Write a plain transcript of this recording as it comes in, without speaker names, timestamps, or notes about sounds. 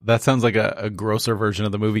That sounds like a grosser version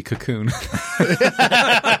of the movie Cocoon.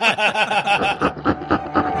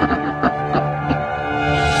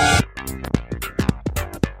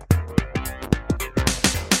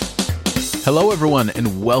 Hello, everyone,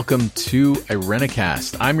 and welcome to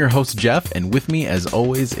Irenicast. I'm your host, Jeff, and with me, as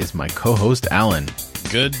always, is my co-host, Alan.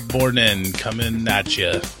 Good morning, coming at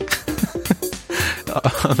you.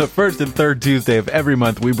 On the first and third Tuesday of every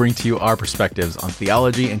month, we bring to you our perspectives on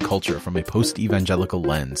theology and culture from a post-evangelical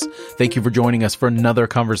lens. Thank you for joining us for another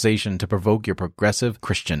conversation to provoke your progressive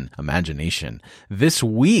Christian imagination. This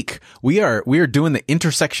week, we are doing the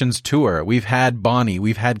Intersections tour. We've had Bonnie,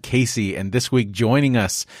 we've had Casey, and this week joining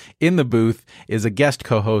us in the booth is a guest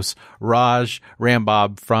co-host, Raj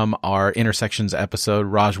Rambob, from our Intersections episode.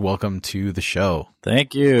 Raj, welcome to the show.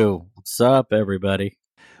 Thank you. What's up, everybody?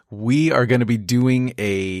 We are going to be doing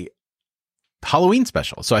a Halloween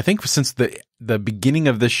special. So I think since the beginning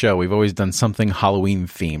of this show, we've always done something Halloween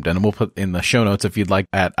themed, and we'll put in the show notes, if you'd like,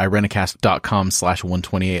 at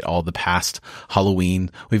irenicast.com/128, all the past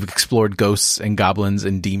Halloween. We've explored ghosts and goblins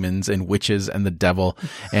and demons and witches and the devil.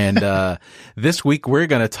 And this week we're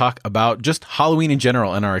going to talk about just Halloween in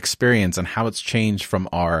general and our experience and how it's changed from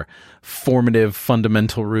our formative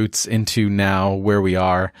fundamental roots into now where we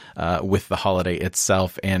are with the holiday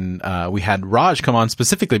itself. And we had Raj come on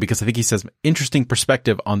specifically because I think he says interesting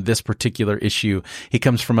perspective on this particular issue. He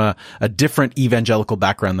comes from a different evangelical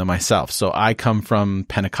background than myself. So I come from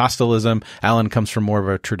Pentecostalism. Alan comes from more of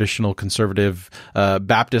a traditional conservative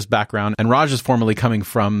Baptist background. And Raj is formerly coming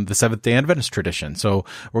from the Seventh-day Adventist tradition. So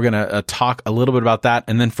we're going to talk a little bit about that.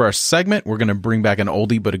 And then for our segment, we're going to bring back an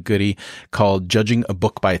oldie but a goodie called Judging a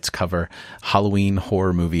Book by Its Cover, Halloween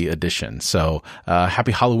horror movie edition. So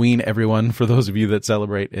happy Halloween, everyone, for those of you that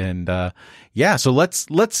celebrate. And so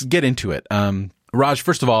let's get into it. Raj,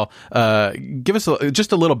 first of all, give us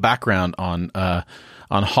just a little background on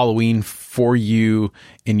Halloween for you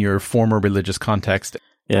in your former religious context.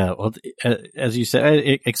 Yeah, well, as you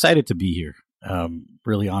said, excited to be here.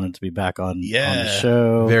 Really honored to be back on the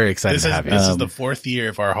show. Very excited to have you. This is the fourth year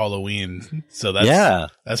of our Halloween, so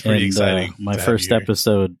that's pretty exciting. My first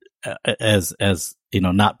episode as you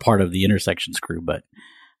know, not part of the Intersections crew, but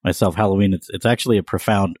myself, Halloween. It's actually a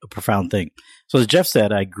profound thing. So as Jeff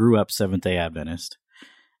said, I grew up Seventh-day Adventist,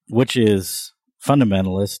 which is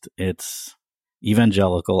fundamentalist. It's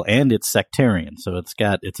evangelical and it's sectarian. So it's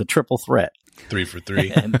a triple threat. 3 for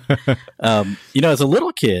 3. And, as a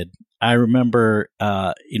little kid, I remember,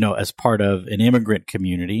 as part of an immigrant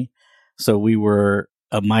community. So we were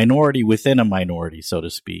a minority within a minority, so to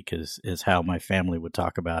speak, is how my family would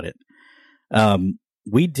talk about it.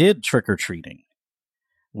 We did trick-or-treating.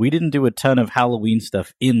 We didn't do a ton of Halloween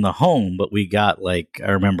stuff in the home, but we got, I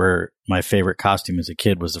remember my favorite costume as a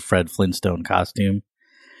kid was a Fred Flintstone costume.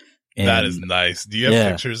 And that is nice. Do you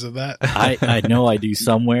have pictures of that? I know I do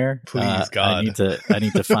somewhere. Please, God. I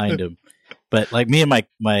need to find them. But me and my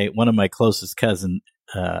one of my closest cousins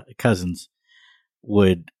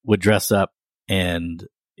would dress up, and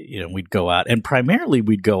we'd go out, and primarily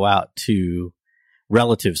we'd go out to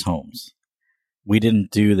relatives' homes. We didn't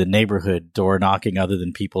do the neighborhood door knocking other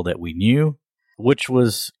than people that we knew, which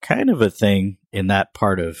was kind of a thing in that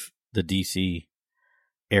part of the DC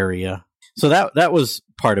area. So that was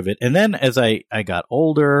part of it. And then as I got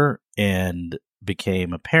older and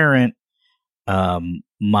became a parent,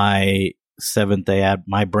 my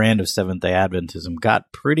brand of Seventh-day Adventism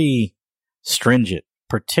got pretty stringent,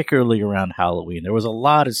 particularly around Halloween. There was a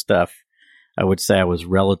lot of stuff I would say I was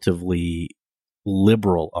relatively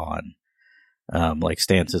liberal on, like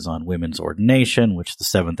stances on women's ordination, which the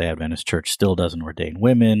Seventh-day Adventist Church still doesn't ordain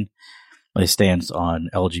women. My stance on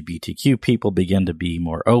LGBTQ people began to be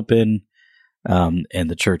more open, and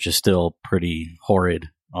the church is still pretty horrid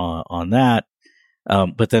on that.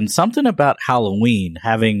 But then something about Halloween,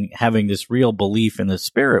 having this real belief in the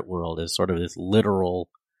spirit world as sort of this literal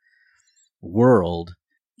world,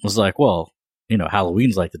 was like, well,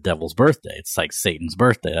 Halloween's like the devil's birthday. It's like Satan's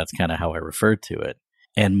birthday. That's kind of how I referred to it.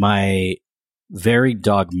 And my very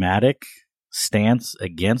dogmatic stance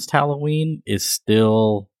against Halloween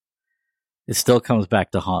still comes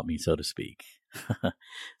back to haunt me, so to speak.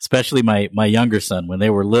 Especially my younger son. When they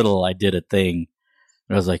were little, I did a thing.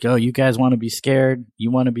 I was like, oh, you guys want to be scared?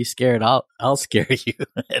 You want to be scared? I'll scare you.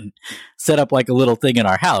 And set up like a little thing in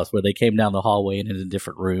our house where they came down the hallway and into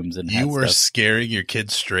different rooms. And you were scaring your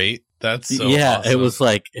kids straight? That's so awesome. It was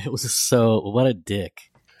what a dick.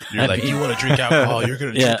 You're like, you want to drink alcohol? You're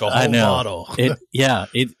going to drink a whole bottle.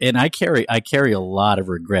 And I carry a lot of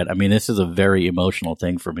regret. I mean, this is a very emotional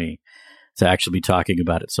thing for me. to actually be talking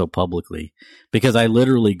about it so publicly, because I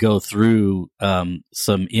literally go through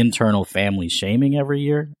some internal family shaming every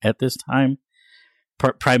year at this time.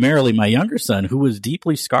 Primarily my younger son, who was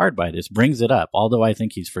deeply scarred by this, brings it up. Although I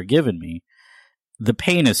think he's forgiven me, the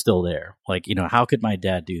pain is still there. Like, how could my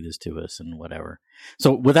dad do this to us and whatever.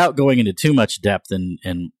 So without going into too much depth and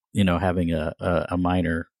having a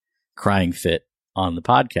minor crying fit on the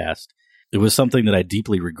podcast, it was something that I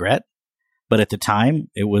deeply regret. But at the time,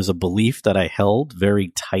 it was a belief that I held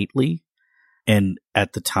very tightly. And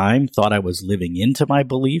at the time, thought I was living into my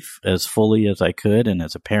belief as fully as I could. And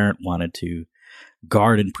as a parent, wanted to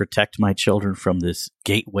guard and protect my children from this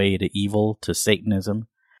gateway to evil, to Satanism.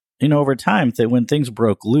 Over time, when things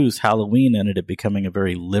broke loose, Halloween ended up becoming a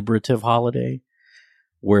very liberative holiday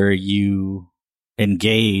where you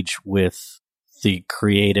engage with the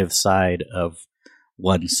creative side of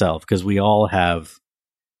oneself, because we all have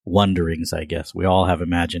wonderings, I guess. We all have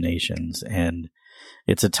imaginations, and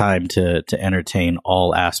it's a time to entertain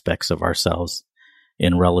all aspects of ourselves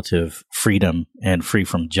in relative freedom and free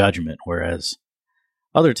from judgment, whereas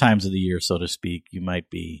other times of the year, so to speak,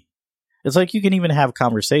 it's like you can even have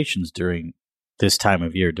conversations during this time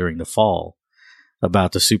of year, during the fall,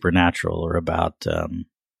 about the supernatural or about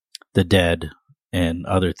the dead and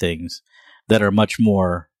other things that are much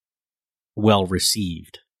more well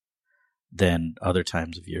received than other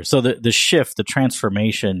times of year. So the shift, the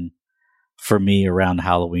transformation for me around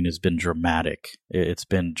Halloween has been dramatic. It's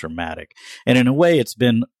been dramatic. And in a way, it's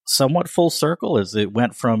been somewhat full circle, as it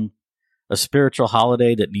went from a spiritual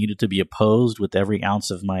holiday that needed to be opposed with every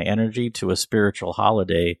ounce of my energy to a spiritual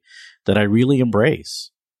holiday that I really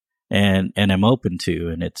embrace and am open to.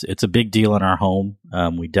 And it's a big deal in our home.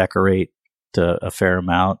 We decorate a fair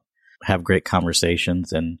amount, have great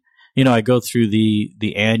conversations, and I go through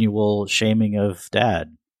the annual shaming of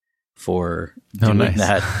Dad for doing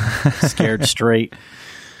that Scared Straight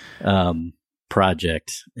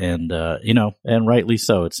project, and and rightly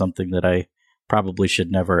so. It's something that I probably should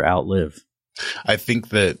never outlive. I think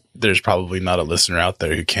that there's probably not a listener out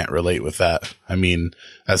there who can't relate with that. I mean,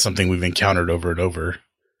 that's something we've encountered over and over.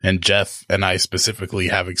 And Jeff and I specifically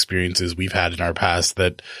have experiences we've had in our past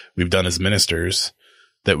that we've done as ministers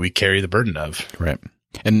that we carry the burden of. Right.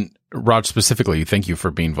 And Raj, specifically, thank you for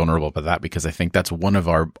being vulnerable about that, because I think that's one of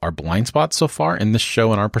our blind spots so far in this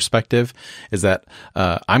show and our perspective is that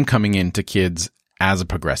I'm coming into kids as a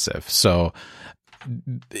progressive. So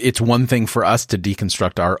it's one thing for us to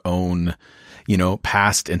deconstruct our own,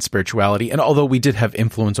 past and spirituality. And although we did have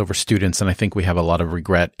influence over students, and I think we have a lot of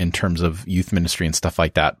regret in terms of youth ministry and stuff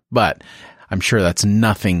like that, but I'm sure that's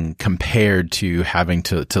nothing compared to having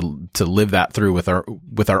to live that through with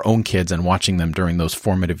our own kids and watching them during those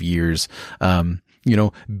formative years,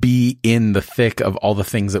 be in the thick of all the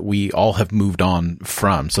things that we all have moved on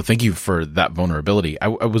from. So thank you for that vulnerability. I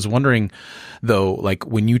was wondering though, like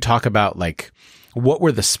when you talk about like, what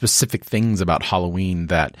were the specific things about Halloween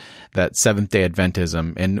that Seventh-day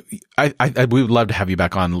Adventism, and we would love to have you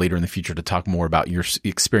back on later in the future to talk more about your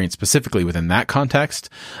experience specifically within that context,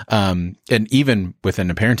 and even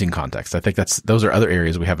within a parenting context. I think those are other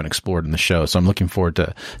areas we haven't explored in the show. So I'm looking forward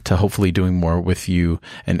to hopefully doing more with you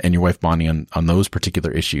and your wife Bonnie on those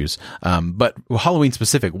particular issues. But Halloween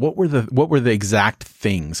specific, what were the exact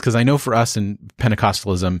things? Because I know for us in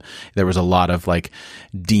Pentecostalism, there was a lot of like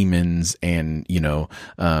demons and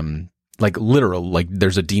like literal, like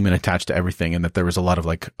there's a demon attached to everything, and that there was a lot of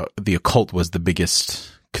like the occult was the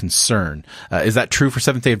biggest concern. Is that true for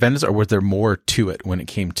Seventh-day Adventists, or was there more to it when it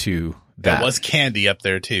came to that? There was candy up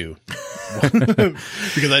there too.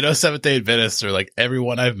 Because I know Seventh-day Adventists are like,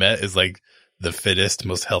 everyone I've met is like the fittest,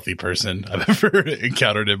 most healthy person I've ever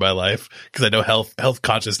encountered in my life. Because I know health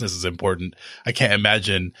consciousness is important. I can't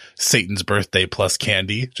imagine Satan's birthday plus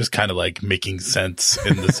candy just kind of like making sense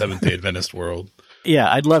in the Seventh-day Adventist world.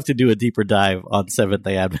 Yeah, I'd love to do a deeper dive on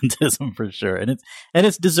Seventh-day Adventism for sure, and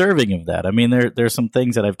it's deserving of that. I mean, there's some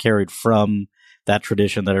things that I've carried from that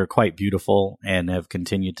tradition that are quite beautiful and have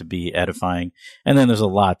continued to be edifying, and then there's a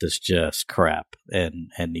lot that's just crap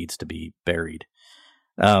and needs to be buried.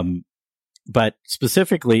 But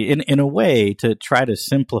specifically, in a way, to try to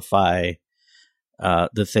simplify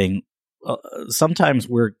the thing, sometimes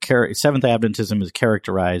Seventh-day Adventism is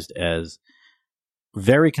characterized as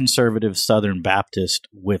very conservative Southern Baptist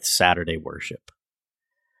with Saturday worship.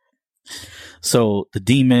 So the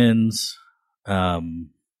demons,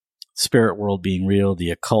 spirit world being real,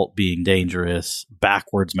 the occult being dangerous,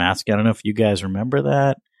 backwards masking. I don't know if you guys remember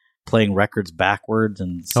that. Playing records backwards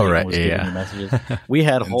and Satan was giving you messages. We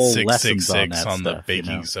had whole lessons on that on stuff, the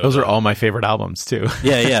baking soda. Those are all my favorite albums too.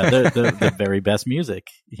 Yeah, the very best music,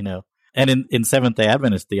 And in Seventh-day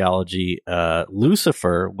Adventist theology,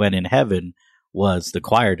 Lucifer, when in heaven, was the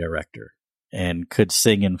choir director and could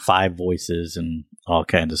sing in 5 voices and all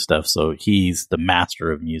kinds of stuff. So he's the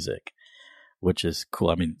master of music, which is cool.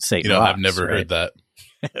 I mean, Satan rocks, I've never heard that.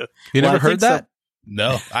 You never heard that?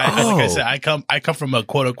 No, like I said, I come from a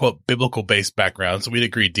quote unquote biblical based background, so we'd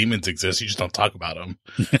agree demons exist. You just don't talk about them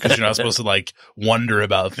because you're not supposed to like wonder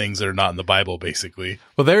about things that are not in the Bible, basically.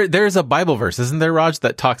 Well, there's a Bible verse, isn't there, Raj,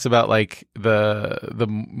 that talks about like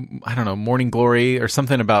the I don't know, morning glory or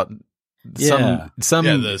something about some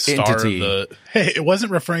the star entity. Hey, it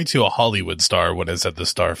wasn't referring to a Hollywood star when it said the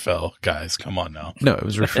star fell. Guys, come on now. No, it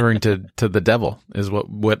was referring to the devil, is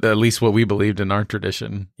what at least what we believed in our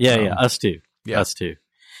tradition. Yeah, us too. Yeah. Us too.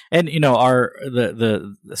 And our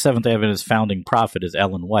the Seventh-day Adventist founding prophet is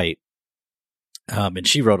Ellen White. And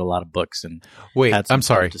she wrote a lot of books and I'm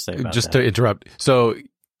sorry, to interrupt. So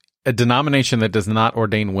a denomination that does not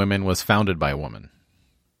ordain women was founded by a woman.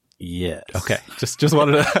 Yes. Okay. I just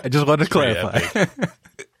wanted to clarify.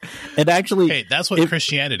 And actually, hey, that's what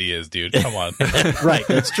Christianity is, dude. Come on. Right,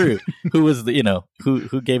 that's true. Who was the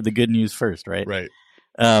who gave the good news first, right? Right.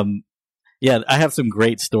 Yeah, I have some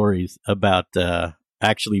great stories about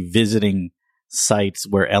actually visiting sites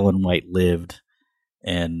where Ellen White lived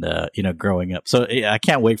and, growing up. So I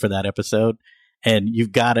can't wait for that episode. And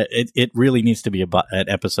you've got to, it really needs to be an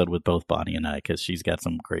episode with both Bonnie and I, because she's got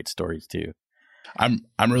some great stories too. I'm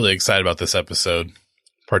really excited about this episode,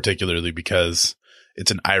 particularly because it's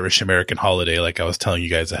an Irish American holiday, like I was telling you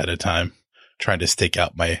guys ahead of time, trying to stake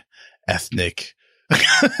out my ethnic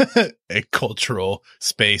a cultural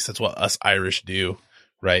space. That's what us Irish do,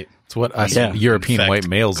 right? It's what us European white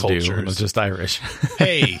males cultures do. It's just Irish.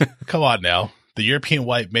 Hey, come on now. The European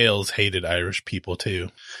white males hated Irish people too.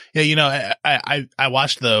 Yeah, I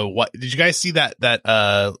watched did you guys see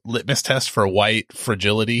that litmus test for white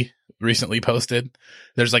fragility recently posted?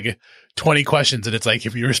 There's like 20 questions and it's like,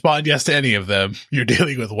 if you respond yes to any of them, you're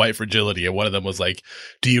dealing with white fragility. And one of them was like,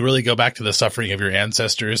 do you really go back to the suffering of your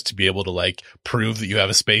ancestors to be able to like prove that you have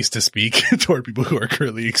a space to speak toward people who are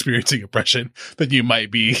currently experiencing oppression? Then you might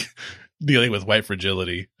be dealing with white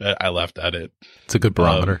fragility. I laughed at it. It's a good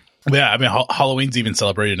barometer. Yeah, I mean, Halloween's even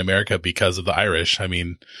celebrated in America because of the Irish. I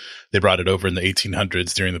mean, they brought it over in the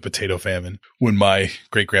 1800s during the potato famine when my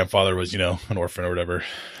great grandfather was, an orphan or whatever.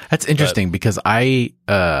 That's interesting because I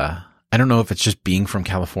don't know if it's just being from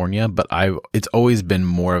California, but it's always been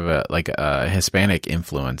more of a Hispanic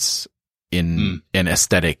influence in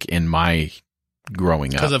aesthetic in my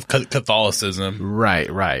growing up because of Catholicism,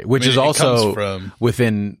 right. Which is also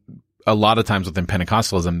within. A lot of times within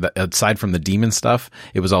Pentecostalism, aside from the demon stuff,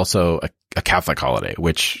 it was also a Catholic holiday,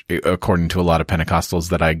 which, according to a lot of Pentecostals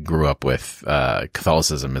that I grew up with,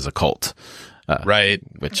 Catholicism is a cult. Right.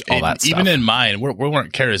 Which all that stuff. Even in mine, we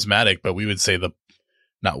weren't charismatic, but we would say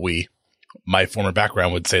my former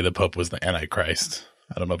background would say the Pope was the Antichrist.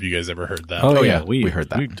 I don't know if you guys ever heard that. Oh yeah, we heard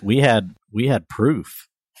that. We had proof.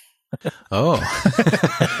 Oh,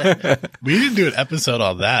 we didn't do an episode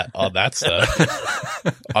on that stuff,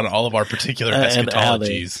 on all of our particular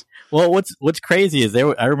eschatologies. Well, what's crazy is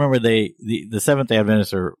I remember the Seventh-day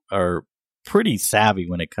Adventists are pretty savvy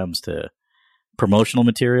when it comes to promotional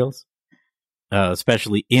materials,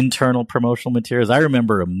 especially internal promotional materials. I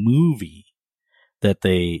remember a movie that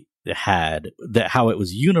they had how it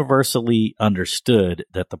was universally understood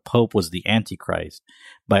that the Pope was the Antichrist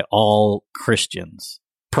by all Christians.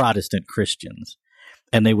 Protestant Christians,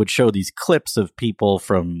 and they would show these clips of people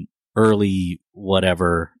from early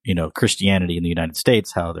Christianity in the United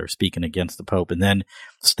States, how they're speaking against the Pope, and then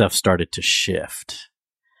stuff started to shift,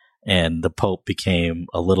 and the Pope became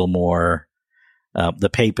a little more, the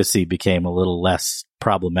papacy became a little less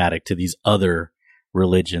problematic to these other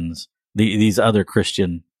religions, these other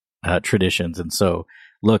Christian traditions, and so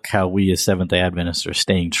look how we as Seventh-day Adventists are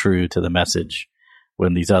staying true to the message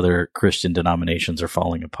when these other Christian denominations are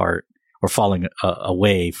falling apart or falling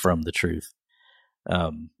away from the truth.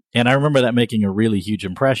 And I remember that making a really huge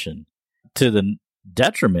impression to the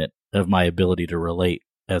detriment of my ability to relate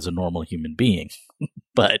as a normal human being.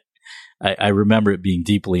 But I remember it being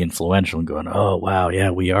deeply influential and going, oh, wow, yeah,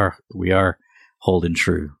 we are holding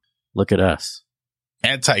true. Look at us.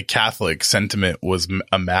 Anti-Catholic sentiment was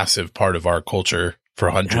a massive part of our culture for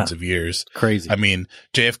hundreds of years. Crazy. I mean,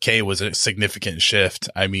 JFK was a significant shift.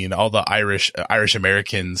 I mean, all the Irish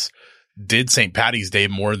Americans did St. Paddy's Day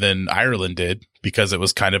more than Ireland did because it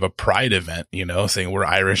was kind of a pride event, saying we're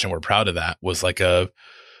Irish and we're proud of that was like a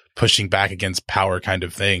pushing back against power kind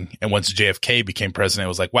of thing. And once JFK became president, it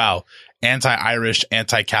was like, wow, anti-Irish,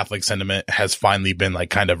 anti-Catholic sentiment has finally been like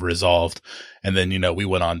kind of resolved. And then, we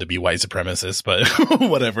went on to be white supremacists, but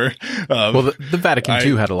whatever. Well, the Vatican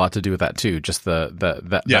II had a lot to do with that too. Just that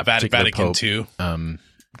Vatican Pope, II.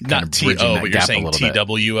 Not T-O, but you're saying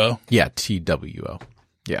T-W-O? Yeah, T-W-O.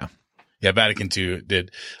 Yeah. Yeah, Vatican II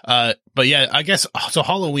did. But yeah, I guess, so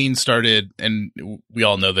Halloween started, and we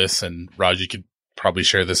all know this, and Raj, you could probably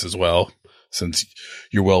share this as well, since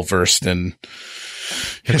you're well versed in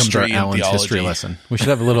history and Alan's theology. History lesson. We should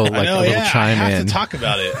have a little chime I have in. to talk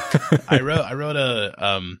about it. I wrote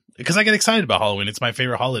a because I get excited about Halloween. It's my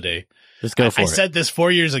favorite holiday. Just go for it. I said this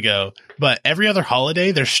 4 years ago, but every other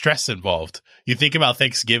holiday, there's stress involved. You think about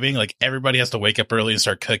Thanksgiving, like everybody has to wake up early and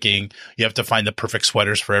start cooking. You have to find the perfect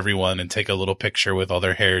sweaters for everyone and take a little picture with all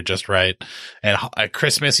their hair just right. And at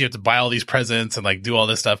Christmas, you have to buy all these presents and like do all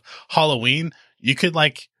this stuff. Halloween, you could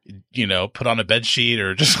like, put on a bed sheet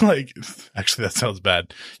or just like, actually that sounds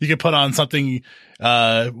bad. You could put on something,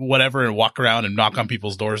 whatever, and walk around and knock on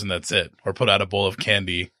people's doors and that's it. Or put out a bowl of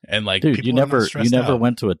candy and like, dude, you never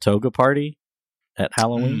went to a toga party at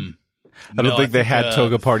Halloween? I don't think they had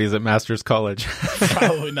toga parties at Master's College.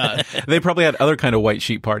 Probably not. They probably had other kind of white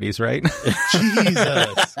sheet parties, right?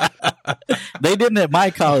 Jesus. They didn't at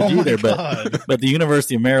my college either, but the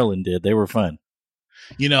University of Maryland did. They were fun.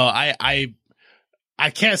 I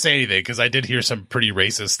can't say anything because I did hear some pretty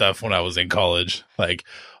racist stuff when I was in college. Like,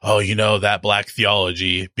 that black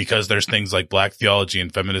theology, because there's things like black theology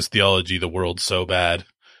and feminist theology, the world's so bad.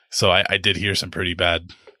 So I did hear some pretty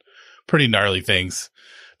gnarly things.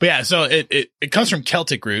 But yeah, so it comes from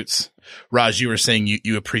Celtic roots. Raj, you were saying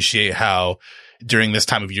you appreciate how during this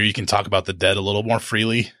time of year you can talk about the dead a little more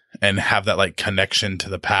freely and have that like connection to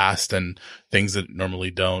the past and things that normally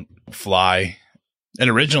don't fly. And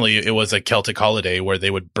originally it was a Celtic holiday where they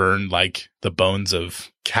would burn like the bones of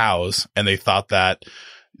cows, and they thought that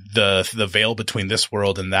the veil between this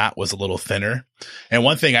world and that was a little thinner. And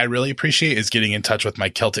one thing I really appreciate is getting in touch with my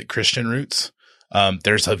Celtic Christian roots.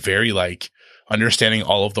 There's a very like understanding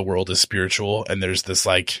all of the world is spiritual, and there's this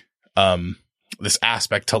like this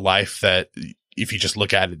aspect to life that if you just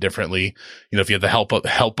look at it differently, if you have the help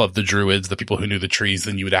of the Druids, the people who knew the trees,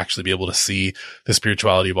 then you would actually be able to see the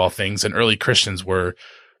spirituality of all things. And early Christians were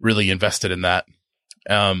really invested in that.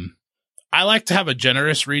 I like to have a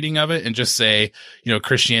generous reading of it and just say,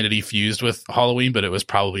 Christianity fused with Halloween, but it was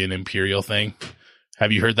probably an imperial thing.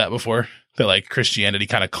 Have you heard that before? That like Christianity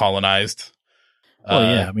kind of colonized Well,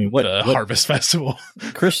 yeah. I mean, what Harvest Festival?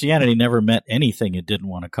 Christianity never meant anything it didn't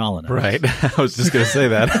want to colonize. Right. I was just going to say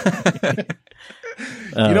that.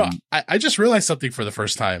 I just realized something for the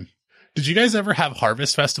first time. Did you guys ever have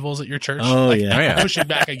harvest festivals at your church? Oh, yeah. Pushing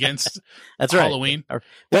back against That's Halloween. Right.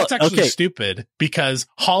 That's actually stupid because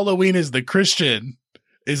Halloween is the Christian,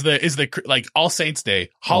 is the like All Saints Day.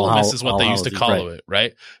 Hallowmas is what they used to call it,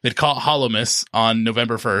 right? They'd call it Hallowmas on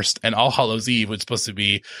November 1st, and All Hallows Eve was supposed to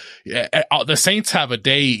be, the saints have a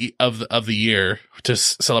day of the year to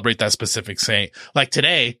celebrate that specific saint. Like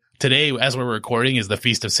today, as we're recording, is the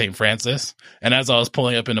Feast of St. Francis. And as I was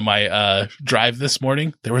pulling up into my drive this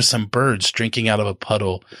morning, there were some birds drinking out of a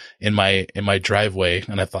puddle in my driveway.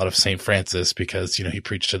 And I thought of St. Francis because, he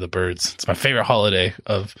preached to the birds. It's my favorite holiday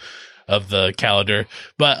of the calendar.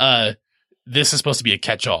 But this is supposed to be a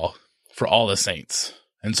catch-all for all the saints.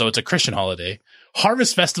 And so it's a Christian holiday.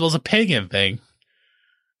 Harvest Festival is a pagan thing.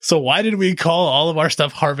 So why did we call all of our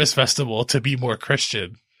stuff Harvest Festival to be more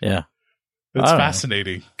Christian? Yeah. It's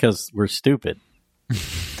fascinating. Because we're stupid.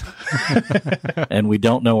 And we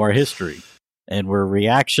don't know our history. And we're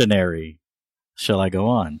reactionary. Shall I go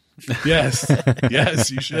on? Yes.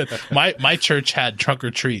 Yes, you should. My church had trunk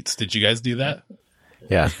or treats. Did you guys do that?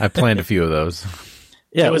 Yeah, I planned a few of those.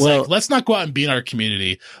 Yeah, it was like, let's not go out and be in our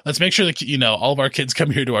community. Let's make sure that, all of our kids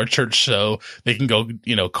come here to our church so they can go,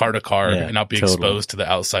 car to car and not be exposed to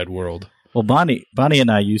the outside world. Well, Bonnie and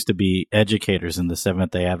I used to be educators in the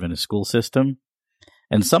Seventh-day Adventist school system,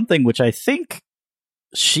 and something which I think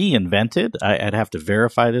she invented, I'd have to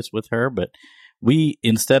verify this with her, but we,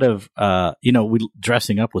 instead of,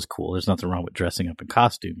 dressing up was cool. There's nothing wrong with dressing up in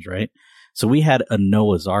costumes, right? So we had a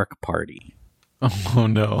Noah's Ark party. Oh,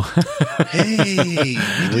 no. Hey!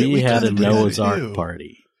 We had a Noah's Ark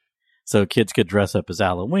party. So kids could dress up as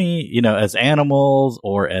Halloween, as animals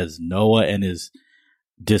or as Noah and his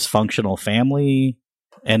dysfunctional family,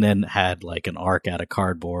 and then had like an ark out of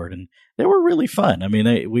cardboard, and they were really fun. I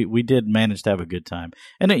mean, we did manage to have a good time,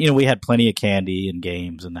 and then, we had plenty of candy and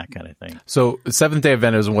games and that kind of thing. So Seventh-day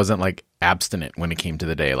Adventism wasn't like abstinent when it came to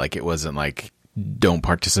the day. Like it wasn't like don't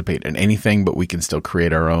participate in anything, but we can still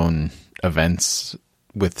create our own events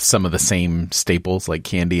with some of the same staples like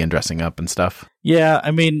candy and dressing up and stuff. Yeah,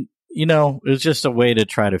 I mean, it was just a way to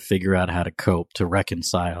try to figure out how to cope, to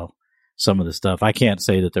reconcile some of the stuff. I can't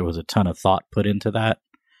say that there was a ton of thought put into that,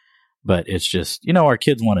 but it's just, our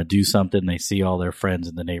kids want to do something. They see all their friends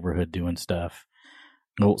in the neighborhood doing stuff.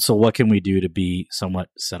 So what can we do to be somewhat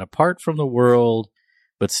set apart from the world,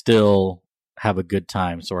 but still have a good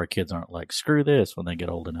time so our kids aren't like, screw this when they get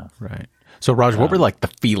old enough. Right. So Raj, what were like the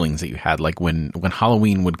feelings that you had like when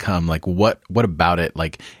Halloween would come? Like what about it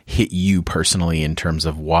like hit you personally in terms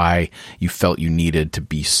of why you felt you needed to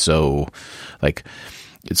be so like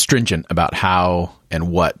stringent about how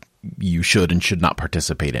and what you should and should not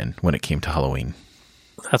participate in when it came to Halloween?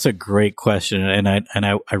 That's a great question, and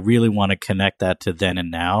I really want to connect that to then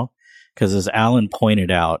and now, because as Alan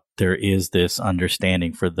pointed out, there is this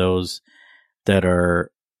understanding for those that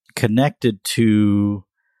are connected to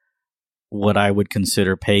what I would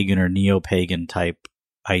consider pagan or neo-pagan type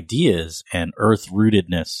ideas and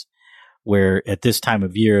earth-rootedness, where at this time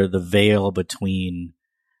of year, the veil between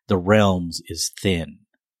the realms is thin.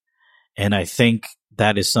 And I think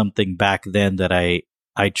that is something back then that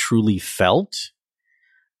I truly felt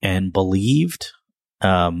and believed.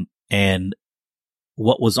 And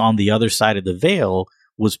what was on the other side of the veil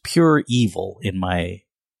was pure evil in my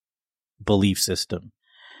belief system.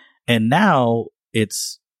 And now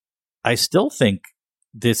I still think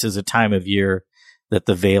this is a time of year that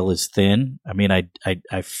the veil is thin. I mean,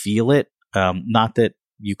 I feel it. Not that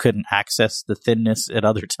you couldn't access the thinness at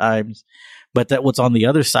other times, but that what's on the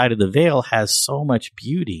other side of the veil has so much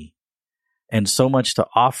beauty and so much to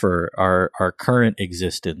offer our current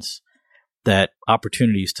existence, that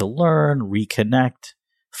opportunities to learn, reconnect,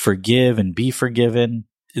 forgive, and be forgiven.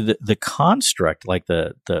 The construct, like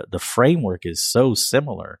the framework, is so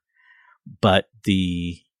similar, but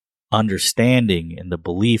the understanding and the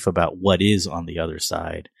belief about what is on the other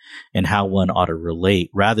side and how one ought to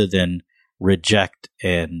relate, rather than reject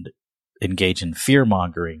and engage in fear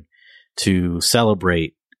mongering, to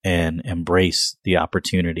celebrate and embrace the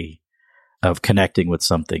opportunity of connecting with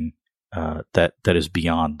something that is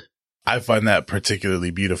beyond. I find that particularly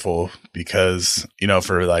beautiful because,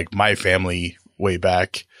 for like my family way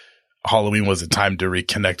back, Halloween was a time to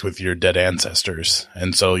reconnect with your dead ancestors.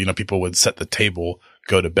 And so, people would set the table,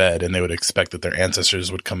 go to bed, and they would expect that their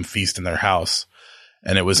ancestors would come feast in their house.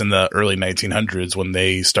 And it was in the early 1900s when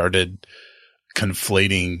they started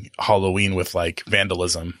conflating Halloween with like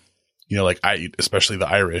vandalism. Especially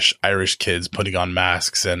the Irish kids putting on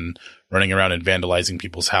masks and running around and vandalizing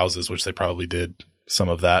people's houses, which they probably did some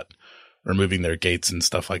of that, removing their gates and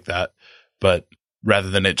stuff like that. But rather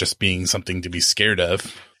than it just being something to be scared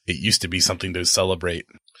of, it used to be something to celebrate.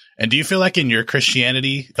 And do you feel like in your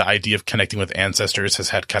Christianity, the idea of connecting with ancestors has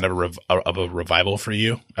had kind of a revival for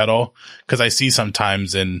you at all? Because I see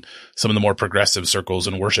sometimes in some of the more progressive circles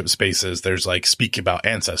and worship spaces, there's like speak about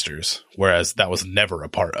ancestors, whereas that was never a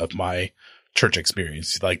part of my church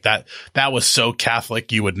experience. Like that was so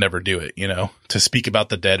Catholic, you would never do it, to speak about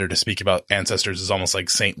the dead or to speak about ancestors is almost like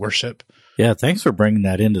saint worship. Yeah, thanks for bringing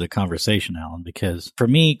that into the conversation, Alan, because for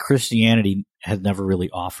me, Christianity has never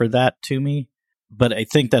really offered that to me. But I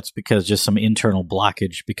think that's because just some internal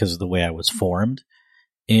blockage because of the way I was formed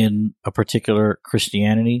in a particular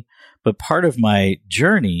Christianity. But part of my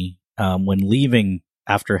journey when leaving,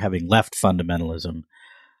 after having left fundamentalism,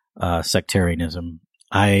 sectarianism,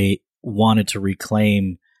 I wanted to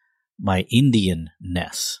reclaim my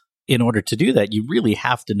Indian-ness. In order to do that, you really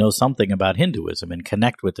have to know something about Hinduism and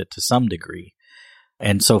connect with it to some degree.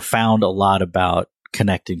 And so found a lot about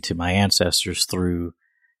connecting to my ancestors through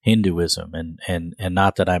Hinduism, and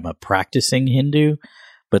not that I'm a practicing Hindu,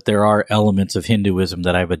 but there are elements of Hinduism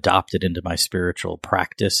that I've adopted into my spiritual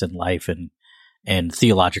practice and life and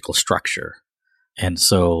theological structure. And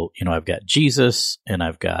so, I've got Jesus and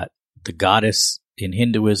I've got the goddess in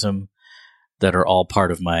Hinduism that are all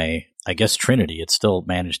part of my, I guess, Trinity. It still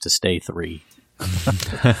managed to stay three.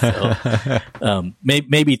 So,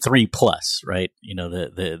 maybe 3 plus, right?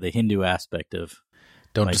 The Hindu aspect of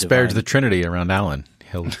don't disparage the Trinity around Alan.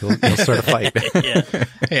 He'll start a fight. Yeah.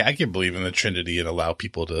 Hey, I can believe in the Trinity and allow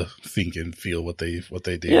people to think and feel what they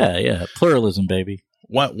do. Yeah. Pluralism, baby.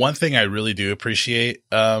 One thing I really do appreciate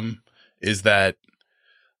is that,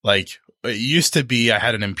 like, it used to be I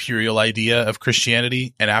had an imperial idea of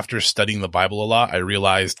Christianity, and after studying the Bible a lot, I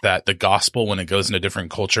realized that the gospel, when it goes into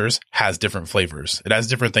different cultures, has different flavors. It has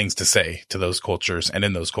different things to say to those cultures and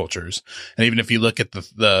in those cultures. And even if you look at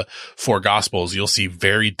the 4 gospels, you'll see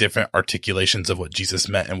very different articulations of what Jesus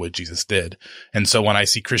meant and what Jesus did. And so when I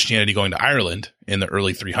see Christianity going to Ireland in the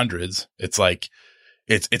early 300s, it's like,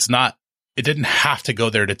 it's not, it didn't have to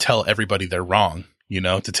go there to tell everybody they're wrong,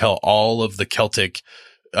 to tell all of the Celtic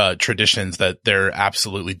traditions that they're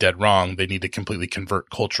absolutely dead wrong. They need to completely convert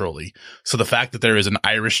culturally. So the fact that there is an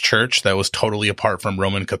Irish church that was totally apart from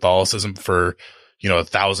Roman Catholicism for,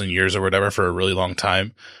 1,000 years or whatever, for a really long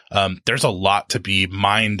time. There's a lot to be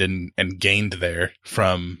mined and gained there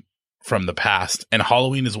from the past. And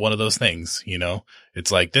Halloween is one of those things,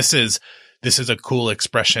 it's like, this is a cool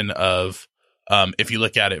expression of, if you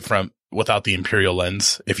look at it from without the imperial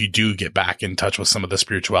lens, if you do get back in touch with some of the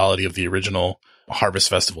spirituality of the original Harvest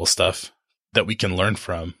Festival stuff that we can learn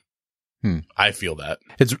from. I feel that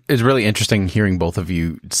it's really interesting hearing both of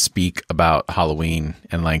you speak about Halloween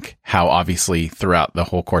and like how obviously throughout the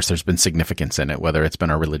whole course there's been significance in it, whether it's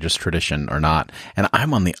been a religious tradition or not. And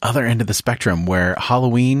I'm on the other end of the spectrum where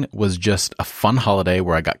Halloween was just a fun holiday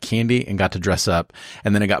where I got candy and got to dress up.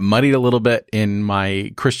 And then it got muddied a little bit in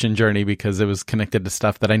my Christian journey because it was connected to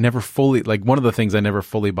stuff that I never fully, like one of the things I never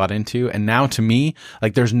fully bought into. And now to me,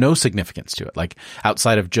 like there's no significance to it. Like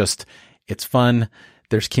outside of just, it's fun.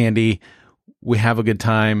 There's candy. We have a good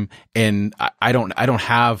time, and I don't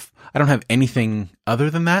have anything other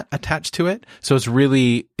than that attached to it. So it's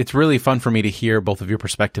really fun for me to hear both of your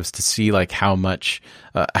perspectives to see like how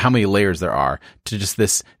many layers there are to just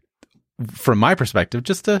this, from my perspective,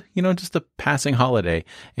 just a passing holiday,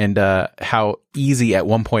 and how easy at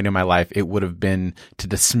one point in my life it would have been to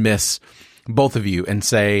dismiss both of you and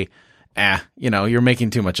say, you're making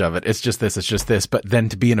too much of it. It's just this. But then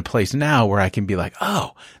to be in a place now where I can be like,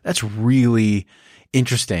 oh, that's really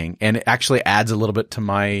interesting. And it actually adds a little bit to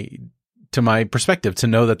my perspective to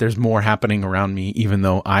know that there's more happening around me, even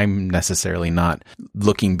though I'm necessarily not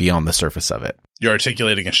looking beyond the surface of it. You're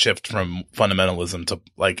articulating a shift from fundamentalism to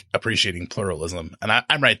like appreciating pluralism. And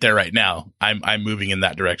I'm right there right now. I'm moving in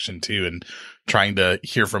that direction too, and trying to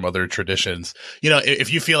hear from other traditions.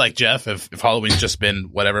 If you feel like Jeff, if Halloween's just been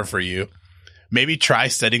whatever for you, maybe try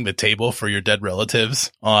setting the table for your dead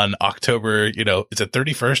relatives on October, is it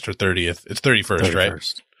 31st or 30th? It's 31st,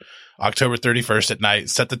 right? October 31st at night,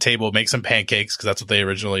 set the table, make some pancakes because that's what they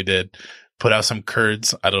originally did. Put out some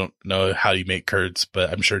curds. I don't know how you make curds,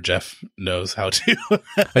 but I'm sure Jeff knows how to.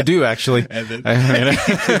 I do actually. And then,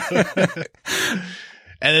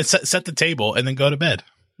 set the table and then go to bed.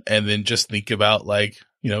 And then just think about like,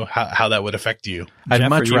 how that would affect you. I'd Jeff,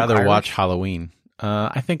 much rather Irish? watch Halloween.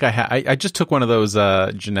 I think I just took one of those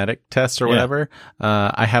genetic tests or whatever.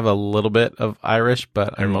 I have a little bit of Irish,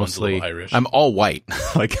 but Everyone's a little Irish. I'm all white.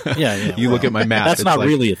 Like you look at my math. That's not like,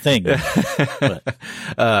 really a thing.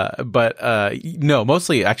 but no,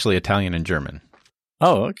 mostly actually Italian and German.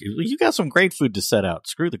 Oh, okay. Well, you got some great food to set out.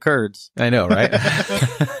 Screw the curds. I know, right?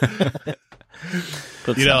 I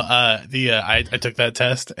took that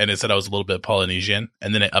test and it said I was a little bit Polynesian,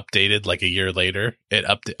 and then it updated like a year later.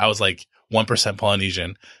 I was like 1%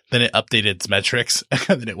 Polynesian. Then it updated its metrics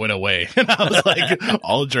and then it went away. And I was like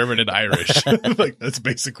all German and Irish. Like that's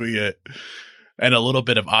basically it. And a little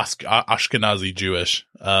bit of Ashkenazi Jewish,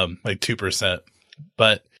 like 2%.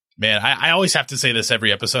 But man, I always have to say this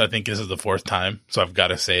every episode. I think this is the fourth time, so I've got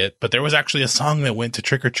to say it. But there was actually a song that went to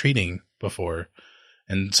trick or treating before.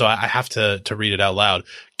 And so I have to read it out loud.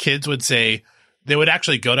 Kids would say they would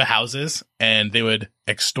actually go to houses and they would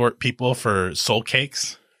extort people for soul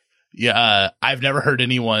cakes. Yeah. I've never heard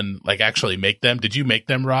anyone like actually make them. Did you make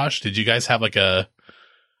them, Raj? Did you guys have like a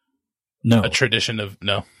tradition of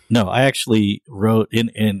no? No, I actually wrote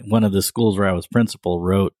in one of the schools where I was principal,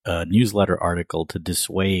 wrote a newsletter article to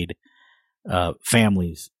dissuade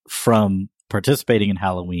families from participating in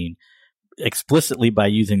Halloween explicitly by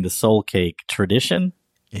using the soul cake tradition.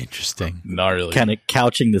 Interesting. Gnarly. Kind of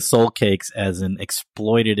couching the soul cakes as an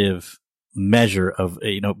exploitative measure of,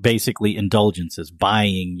 basically indulgences,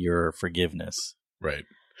 buying your forgiveness. Right.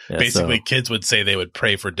 Yeah, basically, kids would say they would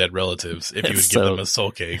pray for dead relatives if you would give them a soul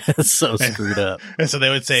cake. It's so screwed up. And so they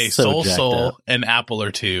would say, soul, an apple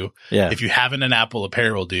or two. Yeah. If you haven't an apple, a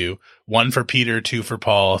pear will do. 1 for Peter, 2 for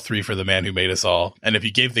Paul, 3 for the man who made us all. And if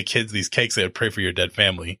you gave the kids these cakes, they would pray for your dead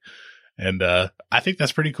family. And I think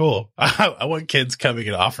that's pretty cool. I want kids coming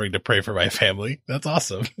and offering to pray for my family. That's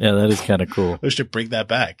awesome. Yeah, that is kind of cool. We should bring that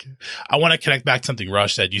back. I want to connect back to something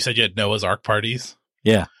Rush said. You said you had Noah's Ark parties?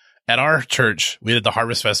 Yeah. At our church, we did the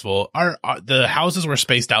Harvest Festival. The houses were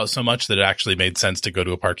spaced out so much that it actually made sense to go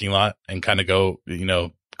to a parking lot and kind of go,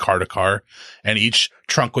 car to car, and each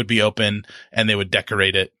trunk would be open and they would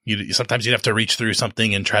decorate it. Sometimes you'd have to reach through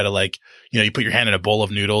something and try to like, you put your hand in a bowl of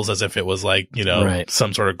noodles as if it was like, right.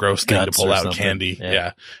 some sort of gross thing to pull out something. candy. Yeah.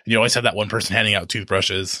 And you always have that one person handing out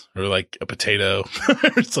toothbrushes or like a potato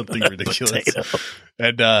or something ridiculous.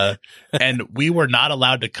 And we were not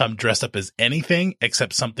allowed to come dressed up as anything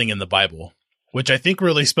except something in the Bible, which I think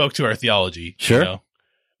really spoke to our theology. Sure.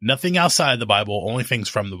 Nothing outside the Bible, only things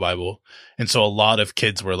from the Bible. And so a lot of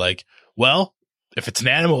kids were like, well, if it's an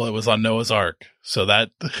animal, it was on Noah's Ark. So that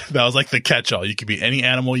was like the catch-all. You could be any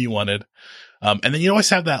animal you wanted. And then you always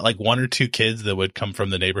have that like one or two kids that would come from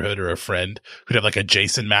the neighborhood or a friend who'd have like a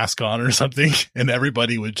Jason mask on or something. And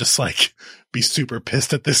everybody would just like be super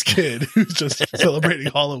pissed at this kid who's just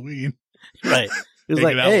celebrating Halloween. Right. It was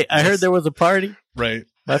like, hey, I heard there was a party. Right.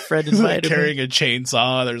 My friend invited like carrying a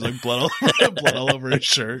chainsaw. There's like blood all over his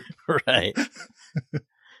shirt. Right.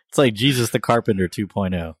 It's like Jesus the Carpenter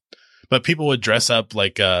 2.0. But people would dress up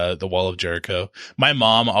like the Wall of Jericho. My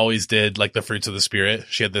mom always did like the fruits of the Spirit.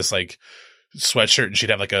 She had this like sweatshirt and she'd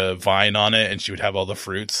have like a vine on it and she would have all the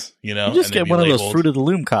fruits, you know. You just get one of those Fruit of the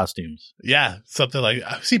Loom costumes. Yeah, something like.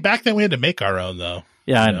 See, back then we had to make our own though.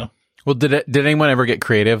 Yeah, I know. Well, did anyone ever get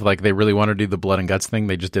creative? Like they really want to do the blood and guts thing?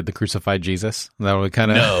 They just did the crucified Jesus? That would kind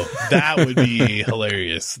of... No, that would be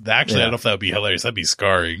hilarious. Actually, I don't know if that would be hilarious. That'd be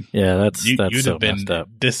scarring. Yeah, you'd so have been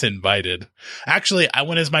disinvited. Actually, I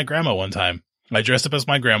went as my grandma one time. I dressed up as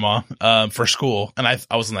my grandma for school, and I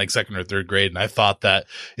was in like second or third grade, and I thought that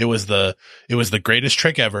it was the greatest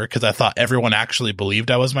trick ever because I thought everyone actually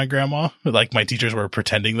believed I was my grandma. Like my teachers were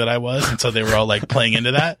pretending that I was, and so they were all like playing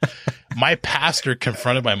into that. My pastor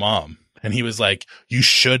confronted my mom, and he was like, "You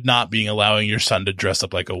should not be allowing your son to dress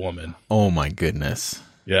up like a woman." Oh my goodness!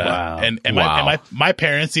 Yeah, wow. And my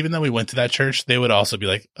parents, even though we went to that church, they would also be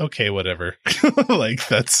like, "Okay, whatever." Like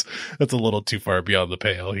that's a little too far beyond the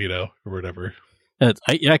pale, you know, or whatever.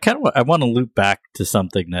 I want to loop back to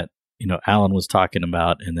something that Alan was talking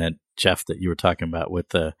about, and that Jeff that you were talking about with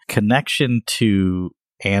the connection to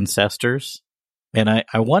ancestors. And I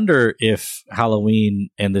wonder if Halloween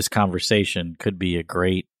and this conversation could be a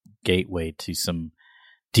great gateway to some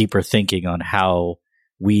deeper thinking on how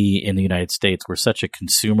we in the United States, we're such a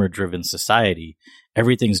consumer-driven society.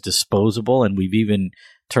 Everything's disposable, and we've even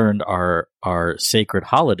turned our sacred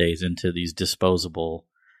holidays into these disposable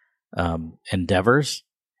endeavors,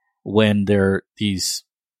 when there are these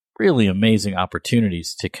really amazing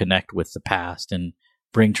opportunities to connect with the past and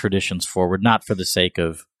bring traditions forward, not for the sake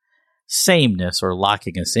of sameness or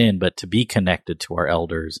locking us in, but to be connected to our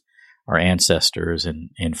elders, our ancestors,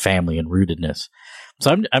 and family and rootedness.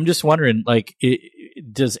 So I'm just wondering, like,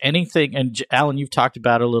 does anything, and Alan, you've talked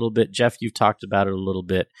about it a little bit, Jeff, you've talked about it a little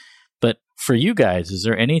bit, but for you guys, is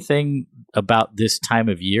there anything about this time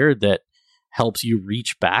of year that helps you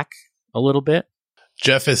reach back a little bit?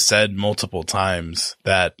 Jeff has said multiple times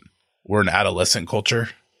that we're an adolescent culture.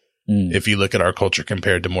 If you look at our culture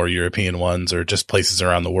compared to more European ones or just places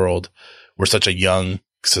around the world, we're such a young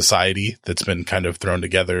society that's been kind of thrown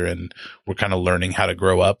together, and we're kind of learning how to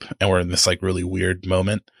grow up, and we're in this like really weird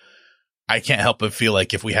moment. I can't help but feel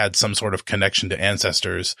like if we had some sort of connection to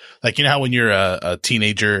ancestors, like, you know how when you're a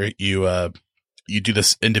teenager, you do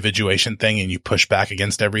this individuation thing and you push back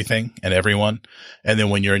against everything and everyone. And then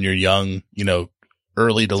when you're in your young,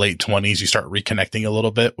 early to late 20s, you start reconnecting a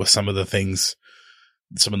little bit with some of the things,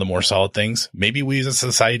 some of the more solid things. Maybe we as a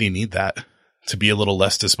society need that to be a little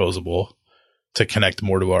less disposable, to connect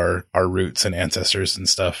more to our roots and ancestors and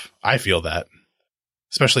stuff. I feel that,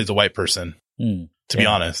 especially as a white person, to be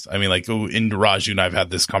honest. I mean, like in Raj, you and I have had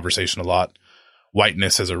this conversation a lot.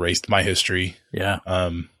 Whiteness has erased my history. Yeah.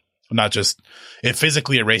 Not just, it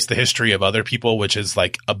physically erased the history of other people, which is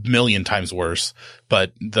like a million times worse.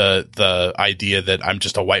 But the idea that I'm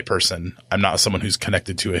just a white person, I'm not someone who's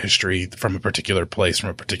connected to a history from a particular place,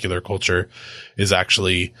 from a particular culture, is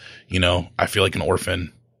actually, I feel like an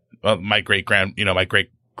orphan. My great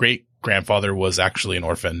grandfather was actually an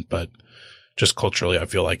orphan, but just culturally, I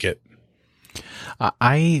feel like it.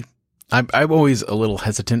 I'm always a little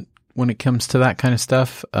hesitant when it comes to that kind of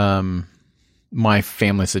stuff. My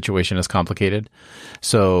family situation is complicated.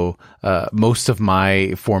 So most of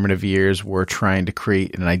my formative years were trying to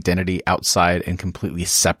create an identity outside and completely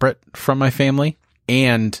separate from my family.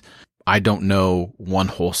 And I don't know one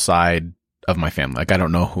whole side of my family. Like, I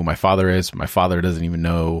don't know who my father is. My father doesn't even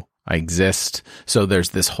know I exist. So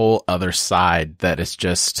there's this whole other side that is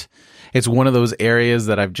just, it's one of those areas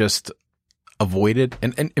that I've just avoided.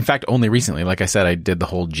 And in fact, only recently, like I said, I did the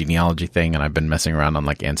whole genealogy thing, and I've been messing around on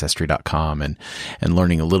like ancestry.com and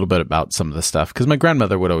learning a little bit about some of the stuff. Cause my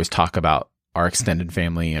grandmother would always talk about our extended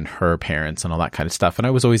family and her parents and all that kind of stuff. And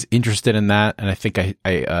I was always interested in that. And I think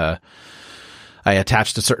I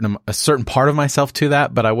attached a certain part of myself to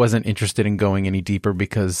that, but I wasn't interested in going any deeper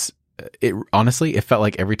because it felt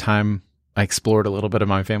like every time I explored a little bit of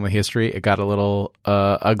my family history, it got a little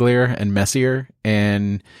uglier and messier,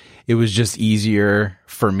 and it was just easier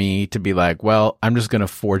for me to be like, well, I'm just going to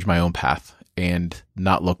forge my own path and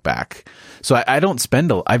not look back. So I don't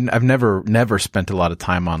spend I've never spent a lot of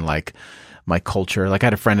time on like my culture. Like I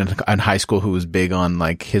had a friend in high school who was big on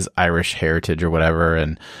like his Irish heritage or whatever.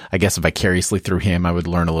 And I guess vicariously through him, I would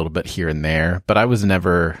learn a little bit here and there, but I was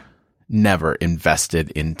never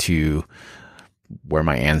invested into where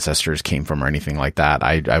my ancestors came from or anything like that.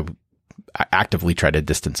 I actively try to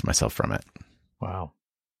distance myself from it. Wow.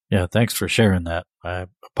 Yeah. Thanks for sharing that.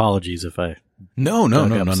 Apologies if I. No,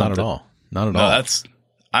 not at all. Not at all.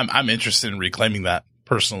 I'm interested in reclaiming that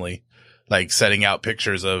personally, like setting out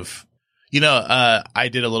pictures of, I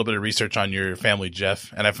did a little bit of research on your family,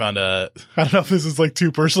 Jeff, and I found I don't know if this is like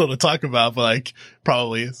too personal to talk about, but like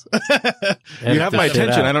probably is. You have my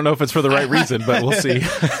attention. I don't know if it's for the right reason, but we'll see.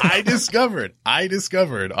 I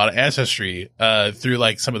discovered on Ancestry, through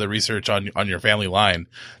like some of the research on your family line,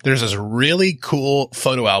 there's this really cool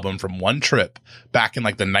photo album from one trip back in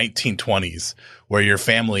like the 1920s where your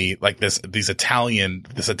family, like this Italian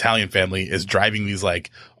family is driving these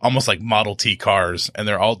like almost like Model T cars, and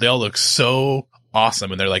they all look so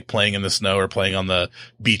awesome, and they're like playing in the snow or playing on the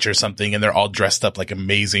beach or something, and they're all dressed up like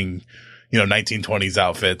amazing, 1920s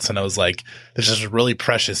outfits. And I was like, there's this really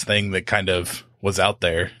precious thing that kind of was out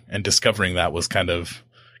there, and discovering that was kind of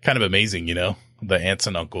amazing, the aunts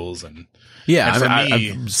and uncles. And yeah,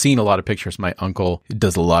 I've seen a lot of pictures. My uncle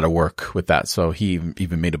does a lot of work with that. So he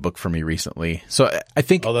even made a book for me recently. So I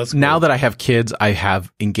think now that I have kids, I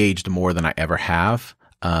have engaged more than I ever have.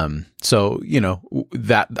 So,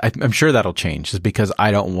 that I'm sure that'll change, just because I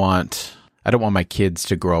don't want my kids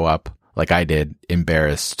to grow up like I did,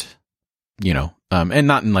 embarrassed, and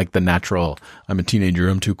not in like the natural, I'm a teenager,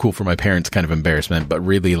 I'm too cool for my parents kind of embarrassment, but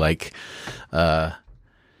really like,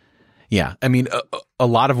 yeah, I mean, a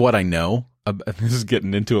lot of what I know, this is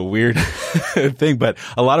getting into a weird thing, but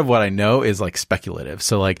a lot of what I know is like speculative.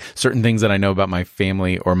 So like certain things that I know about my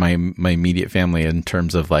family or my immediate family in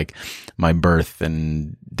terms of like my birth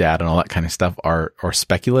and dad and all that kind of stuff are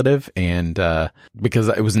speculative. And, because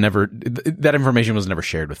that information was never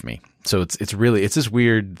shared with me. So it's this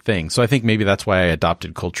weird thing. So I think maybe that's why I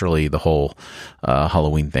adopted culturally the whole,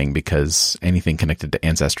 Halloween thing, because anything connected to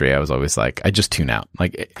ancestry, I was always like, I just tune out.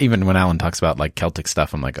 Like even when Alan talks about like Celtic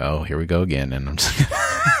stuff, I'm like, oh, here we go again. And I'm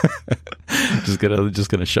just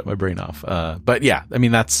gonna shut my brain off. But yeah, I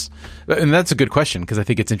mean, that's a good question, because I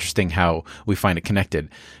think it's interesting how we find it connected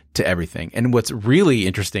to everything. And what's really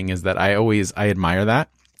interesting is that I admire that.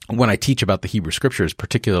 When I teach about the Hebrew scriptures,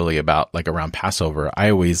 particularly about like around Passover, I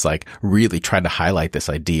always like really try to highlight this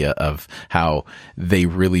idea of how they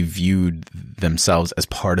really viewed themselves as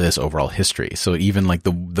part of this overall history. So even like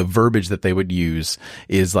the verbiage that they would use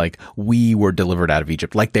is like, we were delivered out of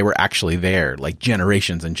Egypt, like they were actually there, like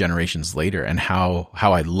generations and generations later, and how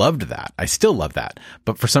I loved that. I still love that.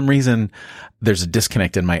 But for some reason, there's a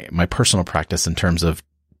disconnect in my personal practice in terms of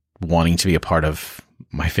wanting to be a part of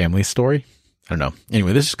my family's story. I don't know.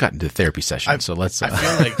 Anyway, this just got into a therapy session, so let's. I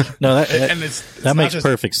feel like no, that makes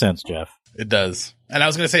perfect sense, Jeff. It does, and I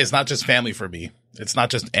was going to say it's not just family for me. It's not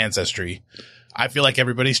just ancestry. I feel like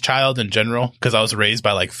everybody's child in general, because I was raised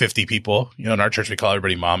by like 50 people. In our church we call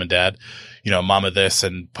everybody mom and dad. Mama this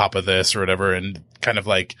and papa this or whatever, and kind of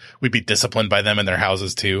like we'd be disciplined by them in their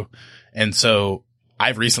houses too. And so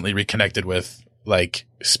I've recently reconnected with like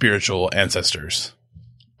spiritual ancestors.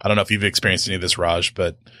 I don't know if you've experienced any of this, Raj,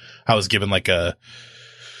 but I was given like a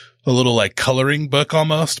little like coloring book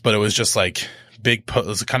almost, but it was just like it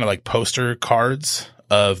was kind of like poster cards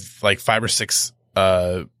of like 5 or 6,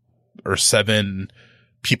 or 7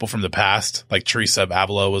 people from the past. Like Teresa of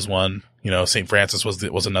Avila was one, St. Francis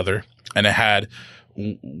was another. And it had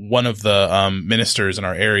one of the ministers in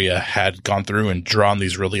our area had gone through and drawn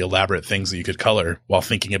these really elaborate things that you could color while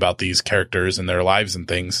thinking about these characters and their lives and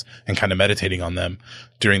things, and kind of meditating on them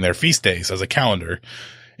during their feast days as a calendar.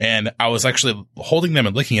 And I was actually holding them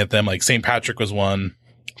and looking at them, like St. Patrick was one,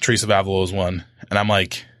 Teresa of Avila was one. And I'm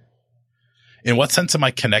like, in what sense am I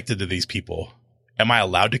connected to these people? Am I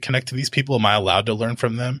allowed to connect to these people? Am I allowed to learn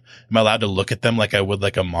from them? Am I allowed to look at them like I would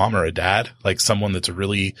like a mom or a dad, like someone that's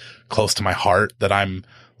really close to my heart that I'm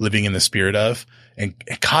living in the spirit of? And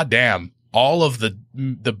goddamn, all of the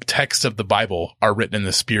texts of the Bible are written in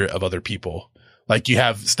the spirit of other people. Like you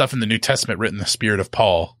have stuff in the New Testament written in the spirit of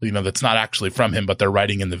Paul, that's not actually from him, but they're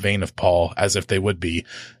writing in the vein of Paul as if they would be.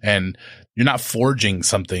 And you're not forging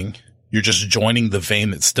something. You're just joining the vein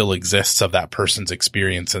that still exists of that person's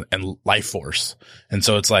experience and life force. And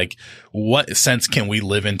so it's like, what sense can we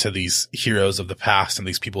live into these heroes of the past and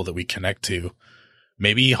these people that we connect to?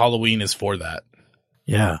 Maybe Halloween is for that.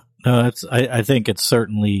 Yeah. No, I think it's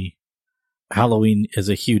certainly, Halloween is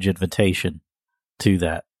a huge invitation to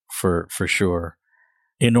that for sure.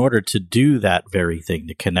 in order to do that very thing,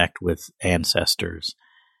 to connect with ancestors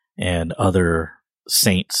and other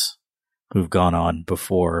saints who've gone on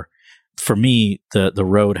before, for me, the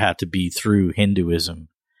road had to be through Hinduism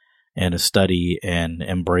and a study and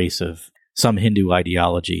embrace of some Hindu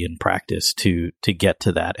ideology and practice to get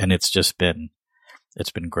to that. And it's been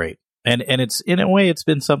great. And it's, in a way, it's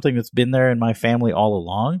been something that's been there in my family all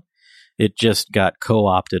along. It just got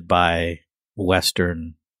co-opted by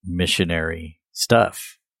Western missionary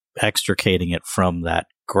stuff. Extricating it from that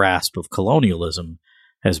grasp of colonialism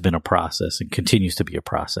has been a process and continues to be a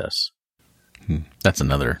process. That's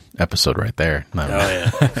another episode right there. Oh, yeah.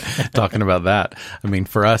 Talking about that. I mean,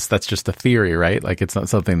 for us, that's just a theory, right? Like, it's not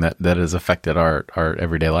something that has affected our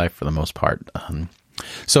everyday life for the most part.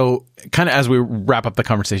 So kind of as we wrap up the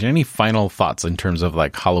conversation, any final thoughts in terms of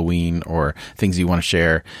like Halloween or things you want to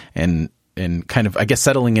share and kind of, I guess,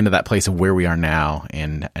 settling into that place of where we are now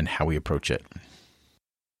and how we approach it?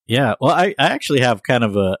 Yeah. Well, I actually have kind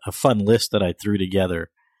of a fun list that I threw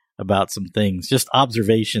together about some things, just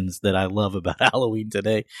observations that I love about Halloween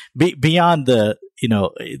today. Beyond the,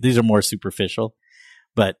 these are more superficial,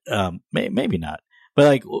 but maybe not. But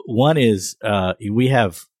like one is we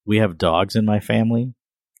have dogs in my family,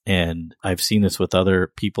 and I've seen this with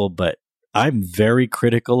other people, but I'm very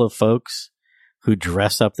critical of folks who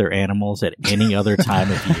dress up their animals at any other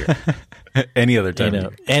time of year. Any other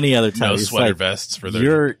time. Any other time. No It's sweater like, vests for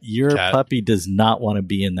their your cat. puppy does not want to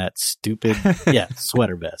be in that stupid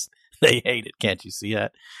sweater vest. They hate it. Can't you see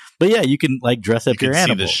that? But yeah, you can like dress up your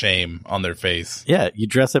animal. See the shame on their face. Yeah, you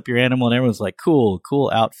dress up your animal and everyone's like, cool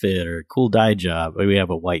outfit or cool dye job. We have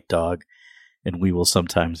a white dog and we will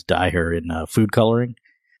sometimes dye her in food coloring.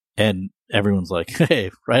 And everyone's like, hey,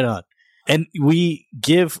 right on. And we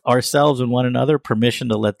give ourselves and one another permission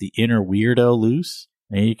to let the inner weirdo loose.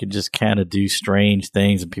 And you can just kind of do strange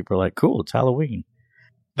things. And people are like, cool, it's Halloween.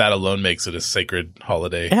 That alone makes it a sacred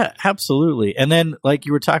holiday. Yeah, absolutely. And then, like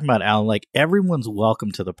you were talking about, Alan, like everyone's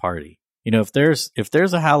welcome to the party. If there's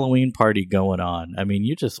a Halloween party going on, I mean,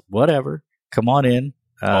 you just, whatever, come on in.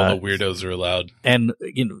 All the weirdos are allowed. And,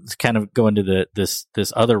 it's kind of going to this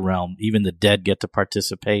other realm. Even the dead get to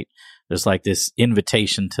participate. There's like this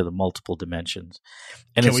invitation to the multiple dimensions.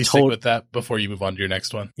 And Can we stick with that before you move on to your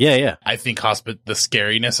next one? Yeah. I think the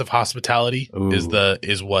scariness of hospitality Ooh.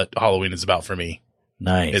 is what Halloween is about for me.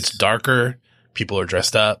 Nice. It's darker. People are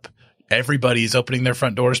dressed up. Everybody's opening their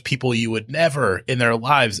front doors. People you would never in their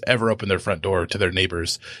lives ever open their front door to their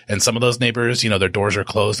neighbors. And some of those neighbors, their doors are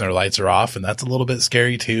closed and their lights are off. And that's a little bit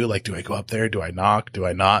scary too. Like, do I go up there? Do I knock? Do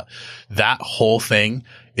I not? That whole thing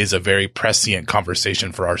is a very prescient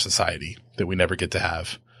conversation for our society that we never get to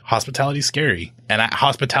have. Hospitality is scary. And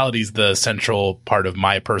hospitality is the central part of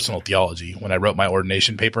my personal theology. When I wrote my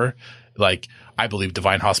ordination paper, like, I believe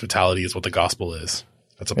divine hospitality is what the gospel is.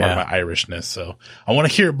 That's a part of my Irishness. So I want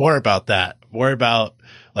to hear more about that. More about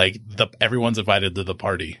like everyone's invited to the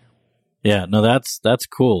party. Yeah, no, that's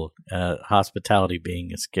cool. Hospitality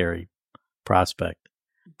being a scary prospect.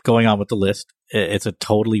 Going on with the list, it's a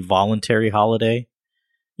totally voluntary holiday.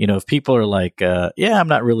 If people are like, I'm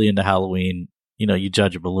not really into Halloween, you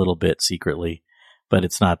judge them a little bit secretly, but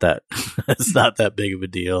it's not that it's not that big of a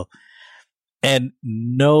deal. And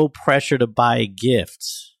no pressure to buy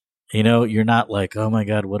gifts. You're not like, oh my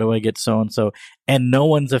God, what do I get so-and-so? And no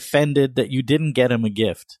one's offended that you didn't get him a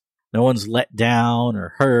gift. No one's let down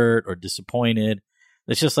or hurt or disappointed.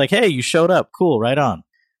 It's just like, hey, you showed up. Cool, right on.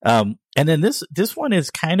 And then this one is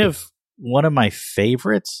kind of one of my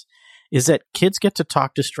favorites, is that kids get to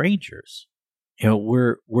talk to strangers.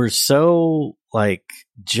 We're so like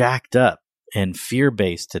jacked up and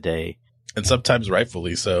fear-based today. And sometimes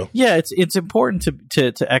rightfully so. Yeah, it's important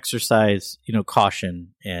to exercise,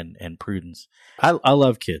 caution and prudence. I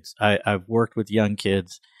love kids. I've worked with young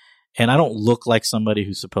kids, and I don't look like somebody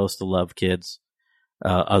who's supposed to love kids,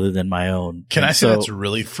 other than my own. Can I say that's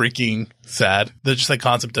really freaking sad? That's just the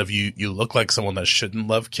concept of you look like someone that shouldn't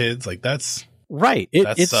love kids. Like that's right.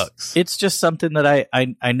 That sucks. It's just something that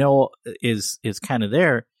I know is kind of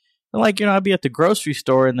there. And like, I'd be at the grocery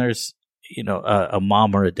store and there's a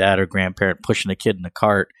mom or a dad or grandparent pushing a kid in the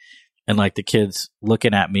cart, and like the kid's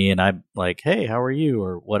looking at me and I'm like, hey, how are you?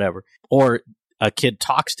 Or whatever. Or a kid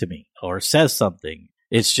talks to me or says something.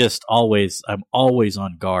 It's just I'm always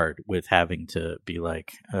on guard with having to be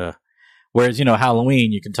like, whereas,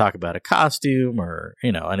 Halloween, you can talk about a costume or,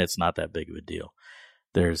 and it's not that big of a deal.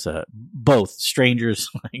 There's both strangers.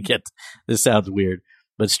 This sounds weird,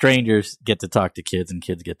 but strangers get to talk to kids and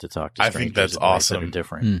kids get to talk to strangers. I think that's awesome. That are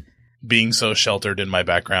different. Being so sheltered in my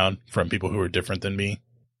background from people who are different than me.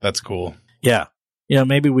 That's cool. Yeah.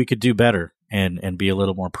 Maybe we could do better and be a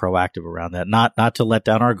little more proactive around that. Not to let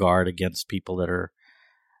down our guard against people that are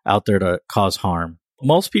out there to cause harm.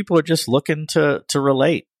 Most people are just looking to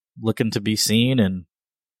relate, looking to be seen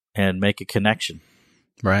and make a connection.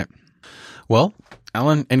 Right. Well,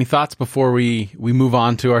 Alan, any thoughts before we move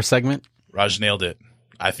on to our segment? Raj nailed it.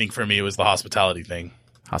 I think for me, it was the hospitality thing.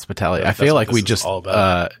 Hospitality. I feel like we just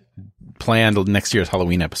planned next year's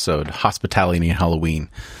Halloween episode, hospitality and Halloween.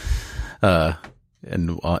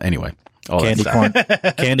 Anyway.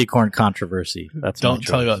 Candy corn controversy. Don't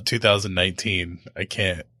tell me about 2019. I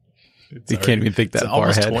can't. You can't even think that far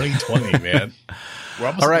ahead. It's almost 2020, man.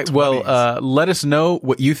 All right. Well, let us know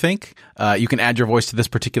what you think. You can add your voice to this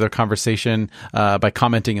particular conversation by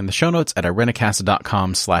commenting in the show notes at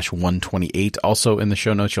irenicast.com/128. Also in the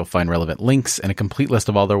show notes, you'll find relevant links and a complete list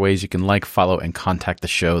of all the ways you can like, follow, and contact the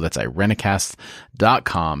show. That's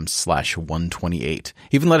irenicast.com/128.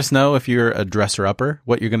 Even let us know if you're a dresser-upper,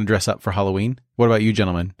 what you're going to dress up for Halloween. What about you,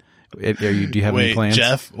 gentlemen? Do you have any plans?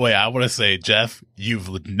 Jeff, I want to say, Jeff,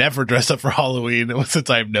 you've never dressed up for Halloween since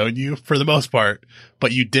I've known you, for the most part,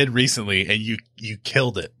 but you did recently, and you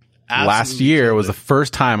killed it. Absolutely. Last year was the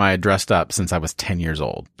first time I had dressed up since I was 10 years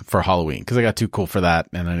old for Halloween, because I got too cool for that,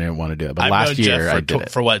 and I didn't want to do it. But last year, I did it.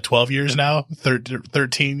 For what, 12 years now?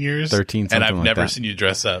 13 years? 13, something and I've like never that. seen you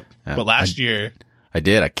dress up. Yeah, but last year... I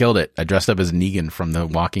did. I killed it. I dressed up as Negan from The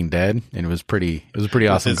Walking Dead, and it was a pretty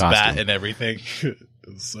awesome his costume. Bat and everything. It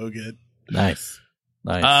was so good. Nice.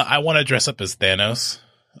 I want to dress up as Thanos.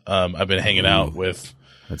 I've been hanging out with.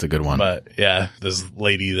 That's a good one. But yeah, this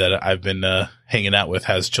lady that I've been hanging out with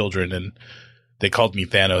has children, and they called me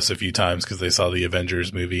Thanos a few times because they saw the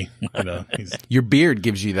Avengers movie. You know, your beard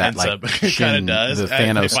gives you that chin, does. The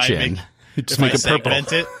Thanos chin.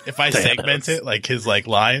 If I segment it like his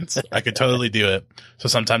lines, I could totally do it. So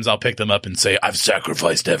sometimes I'll pick them up and say, "I've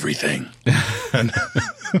sacrificed everything."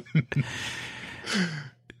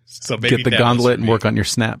 So maybe get the gauntlet and work on your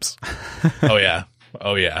snaps. Oh yeah.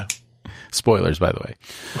 Spoilers, by the way.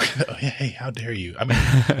 Oh, yeah, hey, how dare you? I mean,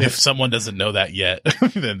 if someone doesn't know that yet,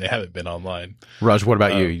 then they haven't been online. Raj, what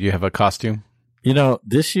about you? You have a costume? You know,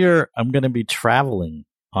 this year I'm going to be traveling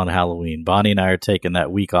on Halloween. Bonnie and I are taking that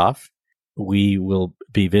week off. We will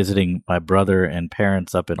be visiting my brother and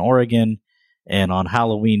parents up in Oregon. And on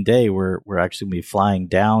Halloween Day, we're actually going to be flying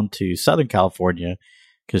down to Southern California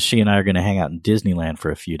because she and I are going to hang out in Disneyland for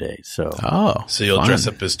a few days. So you'll fun. Dress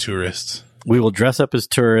up as tourists. We will dress up as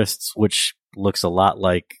tourists, which looks a lot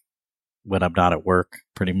like when I'm not at work,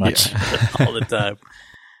 pretty much all the time.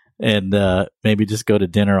 And maybe just go to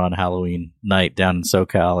dinner on Halloween night down in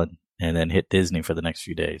SoCal and then hit Disney for the next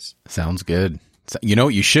few days. Sounds good. So, you know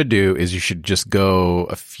what you should do is you should just go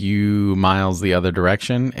a few miles the other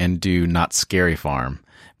direction and do Not Scary Farm,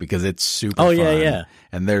 because it's super fun. Yeah.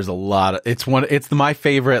 And there's a lot of it's my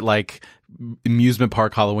favorite amusement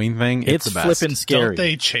park Halloween thing. It's the best. Flippin' scary. Don't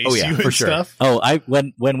they chase you and stuff?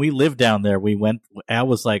 When we lived down there, I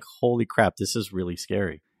was like, holy crap, this is really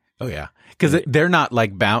scary. Oh yeah, because they're not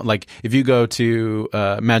bound. Like if you go to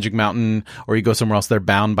Magic Mountain or you go somewhere else, they're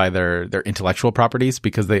bound by their intellectual properties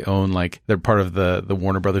because they own they're part of the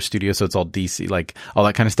Warner Brothers studio, so it's all DC, all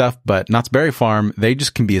that kind of stuff. But Knott's Berry Farm, they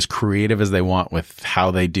just can be as creative as they want with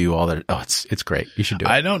how they do all their. Oh, it's great. You should do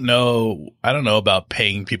it. I don't know about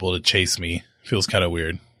paying people to chase me. Feels kind of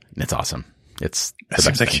weird. It's awesome. It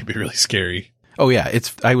seems like it'd be really scary. Oh yeah,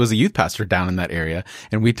 I was a youth pastor down in that area,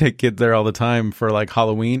 and we take kids there all the time for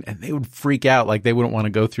Halloween, and they would freak out. They wouldn't want to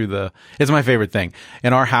go through it's my favorite thing.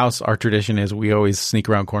 In our house, our tradition is we always sneak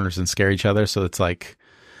around corners and scare each other. So it's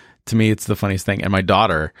to me, it's the funniest thing. And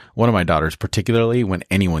one of my daughters, particularly when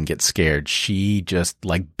anyone gets scared, she just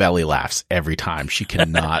belly laughs every time. She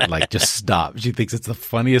cannot just stop. She thinks it's the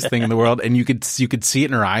funniest thing in the world. And you could see it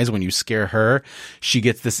in her eyes when you scare her. She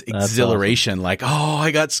gets this exhilaration, awesome. Oh,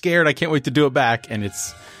 I got scared. I can't wait to do it back. And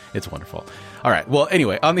it's wonderful. All right. Well,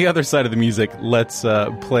 anyway, on the other side of the music, let's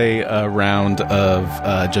play a round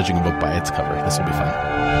of judging a book by its cover. This will be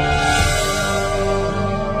fun.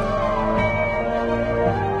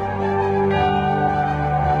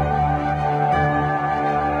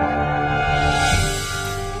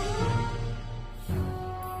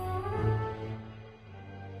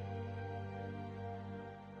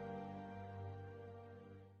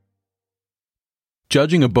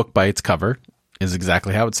 Judging a book by its cover is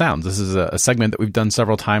exactly how it sounds. This is a segment that we've done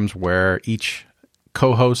several times where each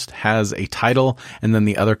co-host has a title and then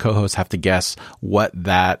the other co-hosts have to guess what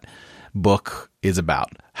that book is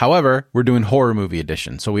about. However, we're doing horror movie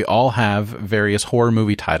edition. So we all have various horror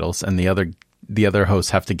movie titles and the other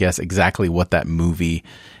hosts have to guess exactly what that movie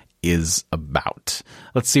is about.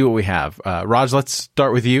 Let's see what we have. Raj, let's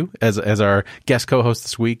start with you as our guest co-host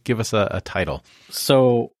this week. Give us a title.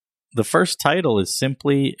 So the first title is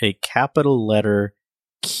simply a capital letter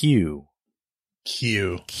Q.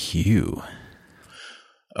 Q.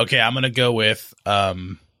 Okay, I'm going to go with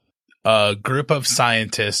a group of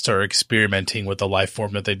scientists are experimenting with a life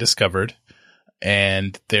form that they discovered,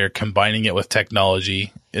 and they're combining it with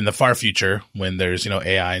technology in the far future when there's,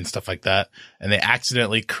 AI and stuff like that. And they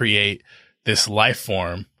accidentally create this life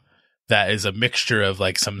form that is a mixture of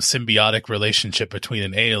like some symbiotic relationship between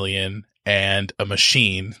an alien and a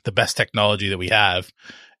machine, the best technology that we have.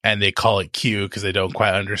 And they call it Q because they don't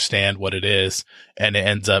quite understand what it is. And it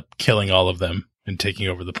ends up killing all of them and taking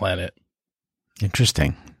over the planet.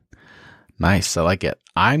 Interesting. Nice. I like it.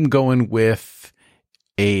 I'm going with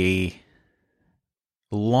a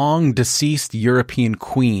long deceased European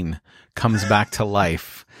queen comes back to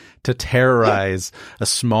life to terrorize a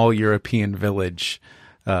small European village,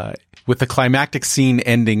 with the climactic scene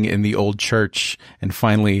ending in the old church and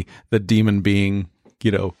finally the demon being,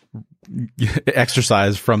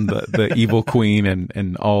 exorcised from the evil queen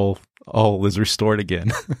and all is restored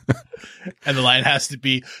again. And the line has to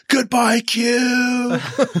be, "Goodbye, Q."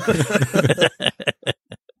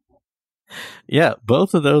 Yeah,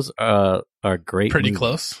 both of those are great. Pretty movies.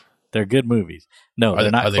 Close. They're good movies. No,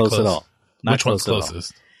 they're not close at all. Not Which one's close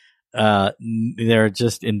closest? They're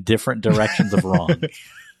just in different directions of wrong.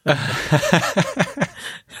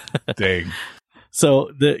 Dang.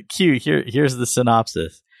 So the Q here's the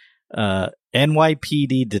synopsis.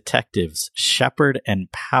 NYPD detectives Shepard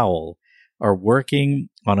and Powell are working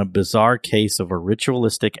on a bizarre case of a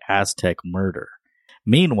ritualistic Aztec murder.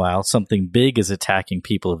 Meanwhile, something big is attacking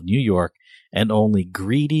people of New York, and only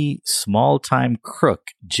greedy, small-time crook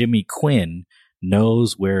Jimmy Quinn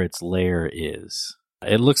knows where its lair is.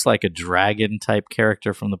 It looks like a dragon-type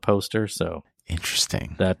character from the poster, so...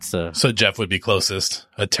 Interesting. That's So Jeff would be closest.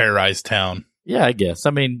 A terrorized town. Yeah, I guess. I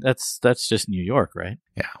mean, that's just New York, right?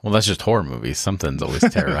 Yeah. Well, that's just horror movies. Something's always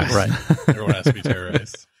terrorized. Right. Everyone has to be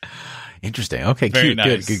terrorized. Interesting. Okay, Very cute.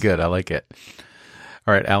 nice. Good. I like it.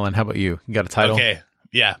 All right, Alan, how about you? You got a title? Okay.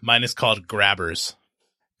 Yeah, mine is called Grabbers.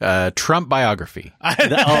 Trump biography. Oh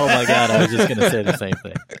my God, I was just going to say the same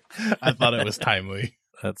thing. I thought it was timely.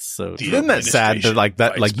 That's so The true. Isn't that sad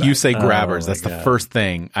that like you say grabbers? Oh, my That's the God. first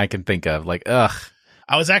thing I can think of. Like, ugh.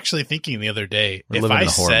 I was actually thinking the other day, We're if living in I a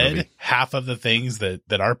horror said movie. half of the things that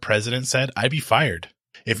our president said, I'd be fired.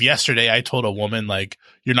 If yesterday I told a woman, like,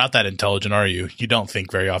 "You're not that intelligent, are you? You don't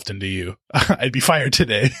think very often, do you?" I'd be fired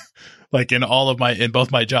today. Like in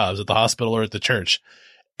both my jobs, at the hospital or at the church.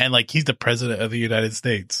 And like, he's the president of the United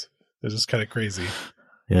States. It's just kind of crazy.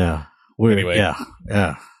 Yeah. Anyway.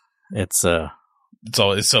 Yeah. It's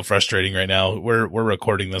It's so frustrating right now. We're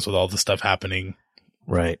recording this with all the stuff happening.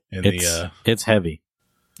 right. In it's heavy.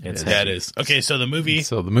 It's Yeah, it is. Okay, so the movie.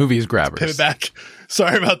 So the movie is Grabbers. Pivot back.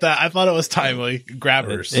 Sorry about that. I thought it was timely.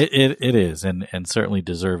 Grabbers. It is, and certainly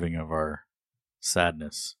deserving of our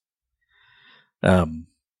sadness. All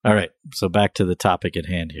right. So back to the topic at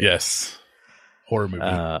hand here. Yes. Horror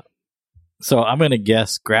movie. So I'm going to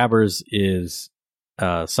guess Grabbers is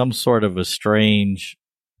some sort of a strange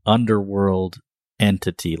underworld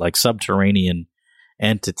entity, like subterranean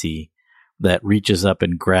entity that reaches up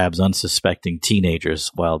and grabs unsuspecting teenagers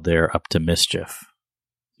while they're up to mischief.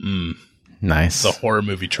 Nice. It's a horror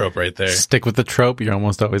movie trope right there. Stick with the trope. You're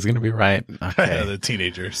almost always going to be right. Okay. The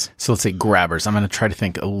teenagers. So let's say Grabbers. I'm going to try to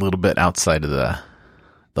think a little bit outside of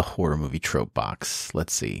the horror movie trope box.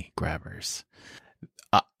 Let's see. Grabbers.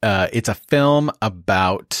 It's a film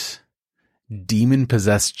about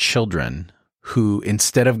demon-possessed children who,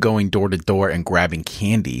 instead of going door to door and grabbing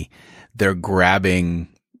candy, they're grabbing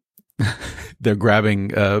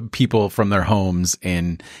people from their homes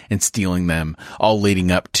and stealing them, all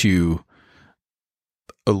leading up to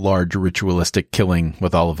a large ritualistic killing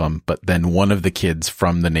with all of them. But then one of the kids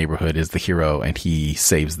from the neighborhood is the hero, and he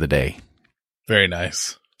saves the day. Very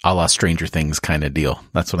nice. A la Stranger Things kind of deal.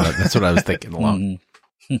 That's what I was thinking along.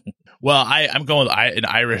 Well, I'm going with an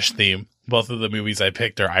Irish theme. Both of the movies I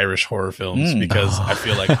picked are Irish horror films because I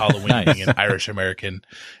feel like Halloween Nice. being an Irish American,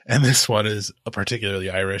 and this one is particularly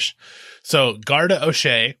Irish. So Garda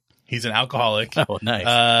O'Shea, he's an alcoholic. Oh,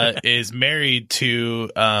 nice. Is married to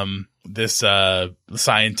this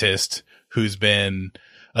scientist who's been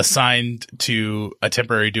assigned to a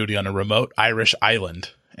temporary duty on a remote Irish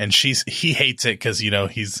island, and he hates it because he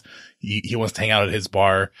wants to hang out at his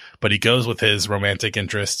bar, but he goes with his romantic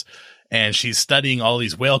interest. And she's studying all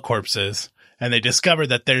these whale corpses, and they discover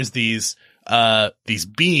that there's these these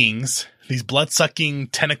beings, these blood-sucking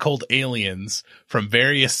tentacled aliens from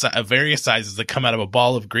various sizes that come out of a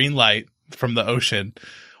ball of green light from the ocean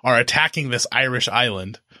are attacking this Irish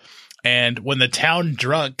island. And when the town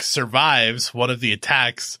drunk survives one of the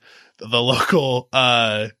attacks, the local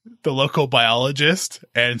biologist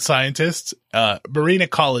and scientist, marine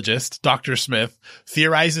ecologist, Dr. Smith,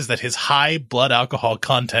 theorizes that his high blood alcohol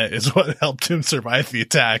content is what helped him survive the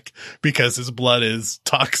attack because his blood is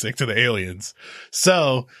toxic to the aliens.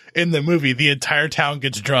 So in the movie, the entire town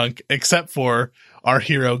gets drunk except for our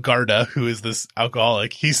hero Garda, who is this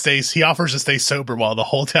alcoholic. He offers to stay sober while the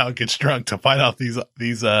whole town gets drunk to fight off these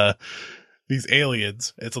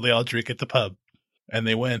aliens. And so they all drink at the pub. And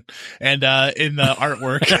they win. And in the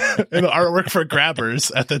artwork for Grabbers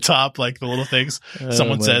at the top, like the little things,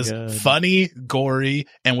 someone says, God. Funny, gory,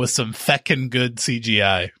 and with some feckin' good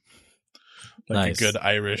CGI. Like nice. A good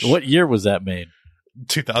Irish. What year was that made?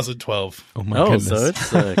 2012. Oh my goodness.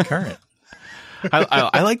 So it's current.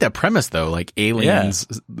 I like that premise though, like aliens,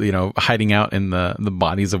 hiding out in the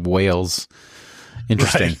bodies of whales.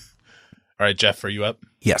 Interesting. Right. All right, Jeff, are you up?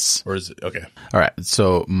 Yes. Or is it okay? All right.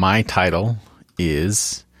 So my title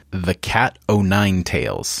is The Cat O'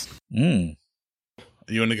 Tales. You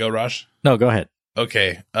want to go, Raj? No, go ahead.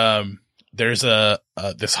 Okay. There's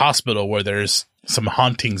this hospital where there's some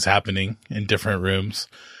hauntings happening in different rooms,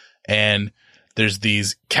 and there's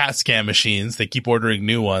these CAT scan machines. They keep ordering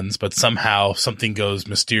new ones, but somehow something goes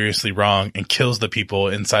mysteriously wrong and kills the people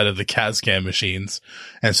inside of the CAT scan machines.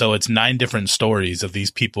 And so it's 9 different stories of these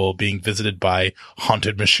people being visited by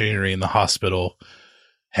haunted machinery in the hospital.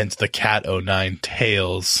 Hence the Cat O'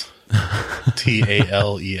 Tales.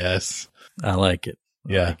 Tales. I like it.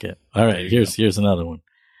 Yeah. Like it. All right. Here's another one.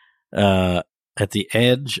 At the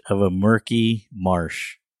edge of a murky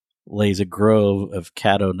marsh lays a grove of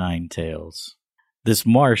cat o' nine tails. This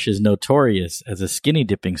marsh is notorious as a skinny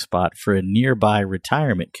dipping spot for a nearby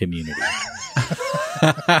retirement community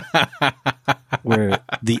where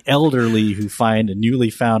the elderly who find a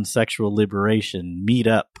newly found sexual liberation meet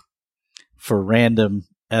up for random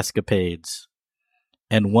escapades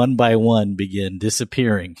and one by one begin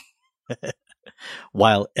disappearing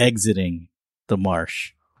while exiting the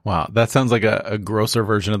marsh. Wow, that sounds like a grosser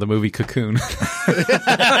version of the movie Cocoon.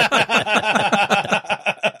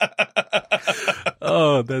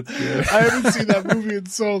 Oh, that's good. I haven't seen that movie in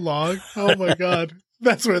so long. Oh my God.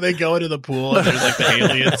 That's where they go into the pool and there's like the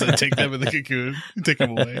aliens that take them in the cocoon and take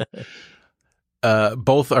them away.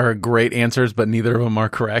 Both are great answers, but neither of them are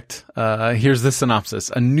correct. Here's the synopsis.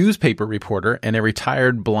 A newspaper reporter and a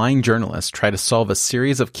retired blind journalist try to solve a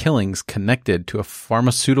series of killings connected to a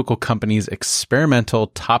pharmaceutical company's experimental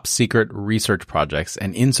top-secret research projects,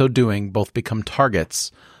 and in so doing, both become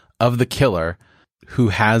targets of the killer who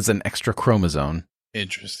has an extra chromosome.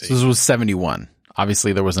 Interesting. So this was 1971.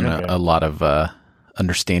 Obviously, there wasn't a lot of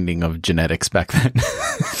understanding of genetics back then.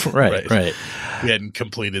 Right. We hadn't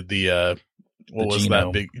completed the that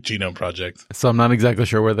big genome project? So I'm not exactly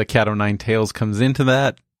sure where the cat o' nine tails comes into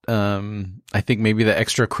that. I think maybe the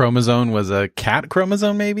extra chromosome was a cat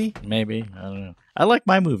chromosome, maybe? Maybe. I don't know. I like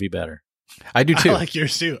my movie better. I do too. I like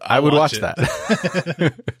yours too. I would watch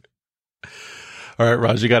that. All right,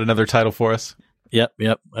 Raj, you got another title for us? Yep.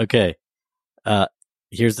 Okay.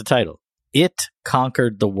 Here's the title. It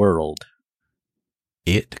Conquered the World.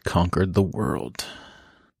 It Conquered the World.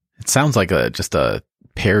 It sounds like just a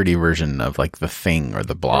parody version of like The Thing or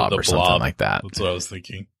The Blob or something like that. That's what I was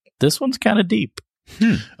thinking. This one's kind of deep.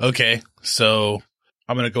 Okay, so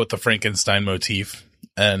I'm going to go with the Frankenstein motif.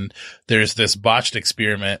 And there's this botched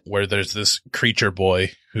experiment where there's this creature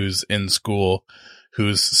boy who's in school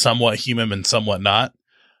who's somewhat human and somewhat not.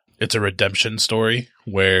 It's a redemption story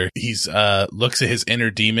where he's looks at his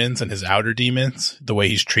inner demons and his outer demons, the way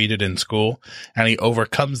he's treated in school, and he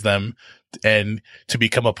overcomes them and to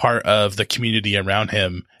become a part of the community around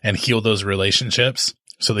him and heal those relationships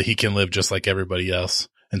so that he can live just like everybody else.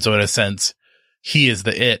 And so in a sense, he is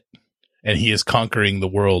the it, and he is conquering the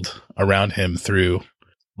world around him through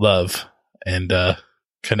love and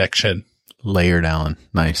connection. Layered, Alan.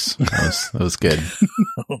 Nice. That was good.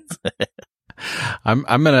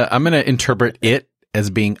 I'm gonna interpret it as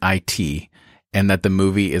being IT, and that the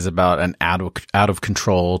movie is about an out of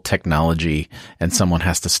control technology, and someone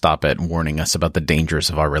has to stop it, warning us about the dangers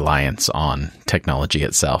of our reliance on technology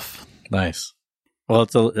itself. Nice. Well,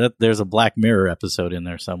 there's a Black Mirror episode in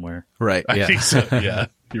there somewhere. Right. I think so. Yeah,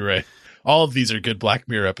 you're right. All of these are good Black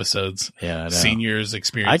Mirror episodes. Yeah, I know. Seniors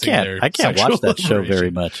experiencing I can't watch that show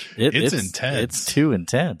very much. It's intense. It's too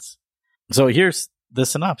intense. So here's the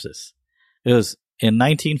synopsis. It was in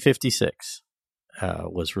 1956,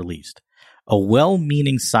 was released. A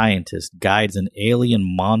well-meaning scientist guides an alien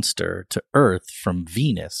monster to Earth from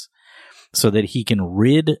Venus so that he can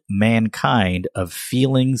rid mankind of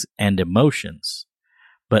feelings and emotions,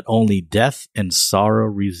 but only death and sorrow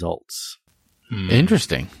results.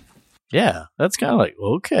 Interesting. Yeah, that's kind of like,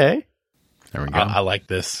 okay. There we go. I like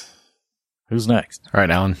this. Who's next? All right,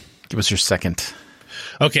 Alan, give us your second.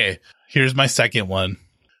 Okay, here's my second one.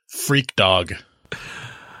 Freak Dog.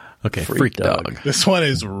 Okay, Freak Dog. This one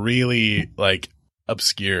is really, like,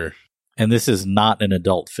 obscure. And this is not an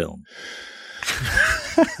adult film.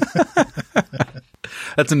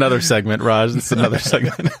 That's another segment, Raj. That's another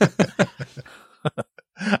segment.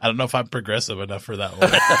 I don't know if I'm progressive enough for that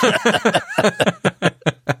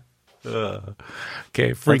one.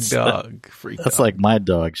 Okay, Freak Dog. Freak That's Dog. like my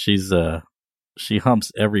dog. She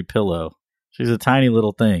humps every pillow. She's a tiny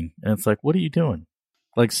little thing. And it's like, what are you doing?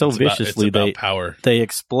 Like so viciously, it's about power. They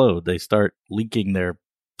explode. They start leaking their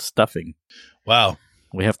stuffing. Wow.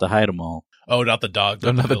 We have to hide them all. Oh, not the dog.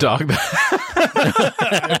 Not the dog.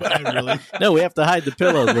 I really... No, we have to hide the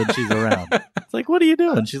pillows when she's around. It's like, what are you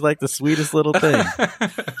doing? She's like the sweetest little thing.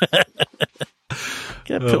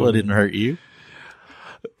 That pillow didn't hurt you.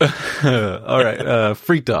 All right,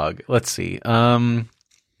 Freak Dog. Let's see. I'm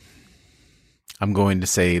going to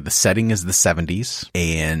say the setting is the 70s,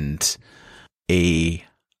 and a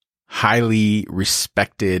highly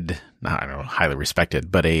respected, not I don't know, highly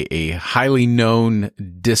respected, but a highly known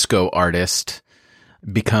disco artist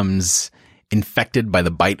becomes infected by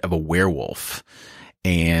the bite of a werewolf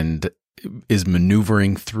and is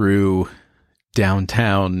maneuvering through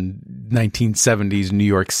downtown 1970s New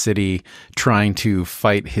York City trying to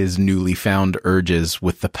fight his newly found urges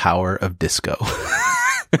with the power of disco.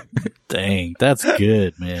 Dang, that's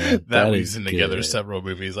good, man. That weaves in together several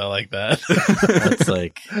movies. I like that. That's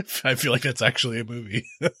like, I feel like that's actually a movie.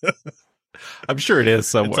 I'm sure it is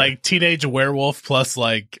somewhere. It's like teenage werewolf plus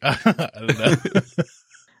like, I don't know.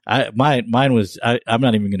 Mine was, I'm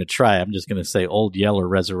not even going to try. I'm just going to say Old Yeller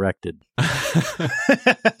resurrected.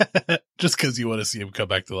 Just because you want to see him come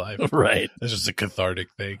back to life. Right. It's just a cathartic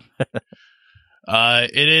thing.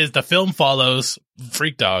 The film follows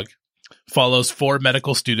Freak Dog. Follows 4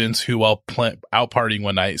 medical students who, while out partying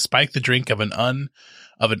one night, spike the drink of an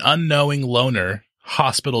unknowing loner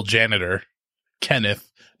hospital janitor, Kenneth,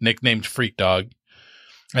 nicknamed Freak Dog,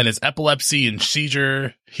 and his epilepsy and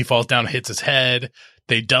seizure. He falls down, hits his head.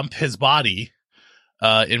 They dump his body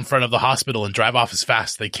in front of the hospital and drive off as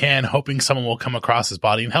fast as they can, hoping someone will come across his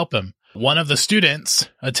body and help him. One of the students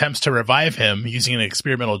attempts to revive him using an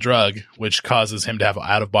experimental drug, which causes him to have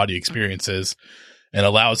out-of-body experiences and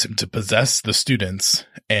allows him to possess the students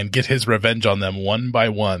and get his revenge on them one by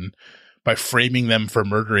one by framing them for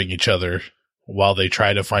murdering each other while they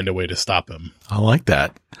try to find a way to stop him. I like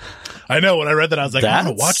that. I know. When I read that, I was like, I'm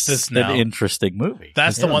going to watch this now. An interesting movie.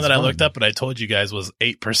 That's the one that I looked up and I told you guys was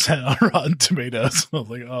 8% on Rotten Tomatoes. I was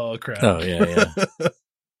like, oh, crap. Oh, yeah.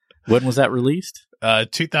 When was that released?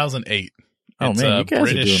 2008. Oh, It's man, you guys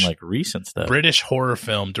British, are doing like recent stuff. British horror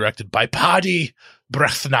film directed by Paddy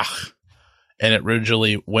Brethnach. And it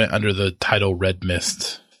originally went under the title Red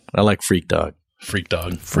Mist. I like Freak Dog. Freak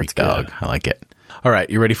Dog. Freak Dog. I like it. All right,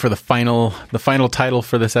 you ready for the final title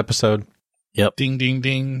for this episode? Yep. Ding, ding,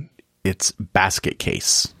 ding. It's Basket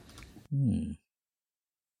Case. All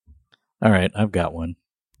right, I've got one.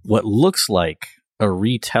 What looks like a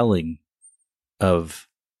retelling of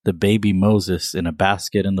the baby Moses in a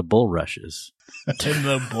basket in the bulrushes. In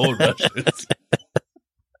the bulrushes.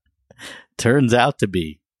 Turns out to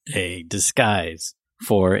be a disguise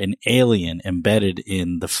for an alien embedded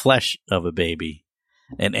in the flesh of a baby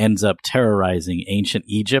and ends up terrorizing ancient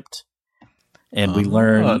Egypt. And we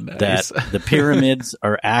learn that the pyramids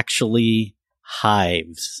are actually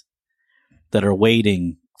hives that are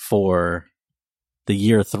waiting for the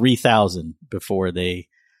year 3000 before they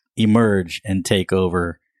emerge and take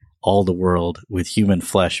over all the world, with human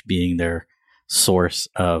flesh being their source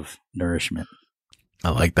of nourishment.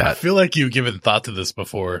 I like that. I feel like you've given thought to this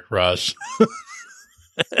before, Raj.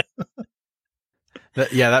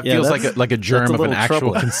 That feels like a germ of an actual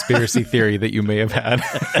trouble. conspiracy theory that you may have had.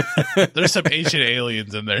 There's some ancient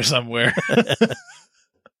aliens in there somewhere.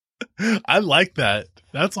 I like that.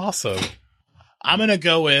 That's awesome. I'm going to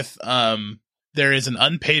go with there is an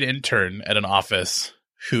unpaid intern at an office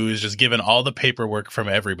who is just given all the paperwork from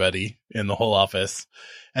everybody in the whole office.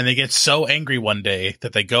 And they get so angry one day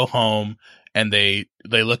that they go home and they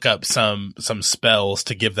look up some spells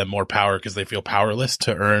to give them more power because they feel powerless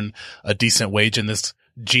to earn a decent wage in this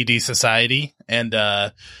GD society. And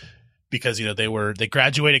because, you know, they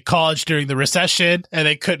graduated college during the recession and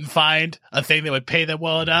they couldn't find a thing that would pay them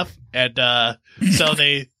well enough. And so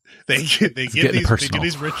they they do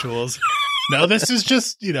these rituals. No, this is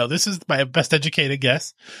just, this is my best educated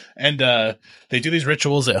guess. And they do these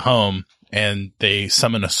rituals at home, and they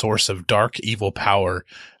summon a source of dark, evil power,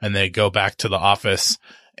 and they go back to the office,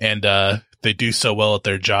 and they do so well at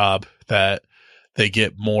their job that they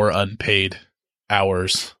get more unpaid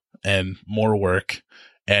hours and more work,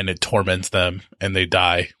 and it torments them, and they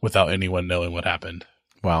die without anyone knowing what happened.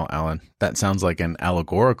 Wow, Alan, that sounds like an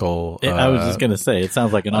allegorical. I was just going to say, it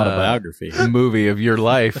sounds like an autobiography movie of your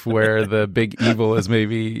life where the big evil is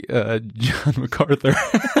maybe John MacArthur.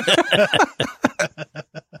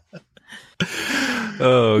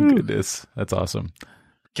 Oh, goodness. That's awesome.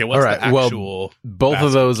 Okay, what's the actual both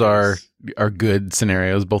of those are good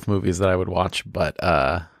scenarios, both movies that I would watch, but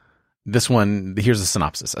this one, here's a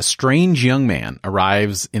synopsis. A strange young man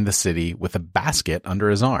arrives in the city with a basket under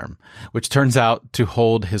his arm, which turns out to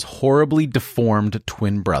hold his horribly deformed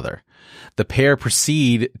twin brother. The pair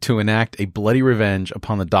proceed to enact a bloody revenge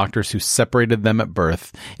upon the doctors who separated them at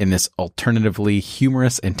birth in this alternatively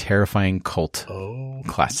humorous and terrifying cult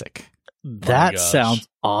classic. That sounds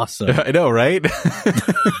awesome. I know, right?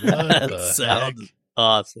 That sounds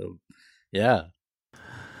awesome. Yeah.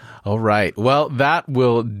 All right. Well, that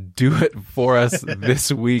will do it for us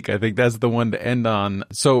this week. I think that's the one to end on.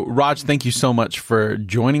 So, Raj, thank you so much for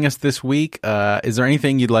joining us this week. Is there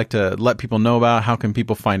anything you'd like to let people know about? How can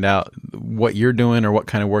people find out what you're doing or what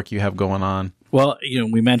kind of work you have going on? Well,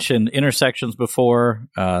 we mentioned Intersections before.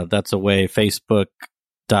 That's a way,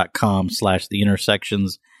 facebook.com/The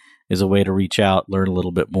Intersections is a way to reach out, learn a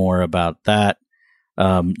little bit more about that.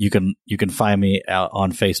 You can find me out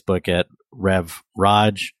on Facebook at Rev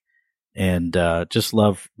Raj. And just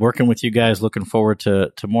love working with you guys. Looking forward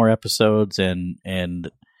to more episodes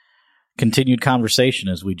and continued conversation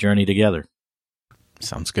as we journey together.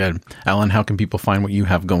 Sounds good. Alan, how can people find what you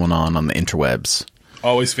have going on the interwebs?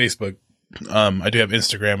 Always Facebook. I do have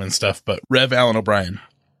Instagram and stuff, but Rev Alan O'Brien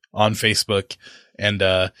on Facebook. And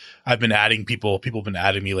I've been adding people. People have been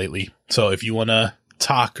adding me lately. So if you want to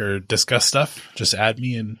talk or discuss stuff, just add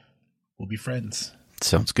me and we'll be friends.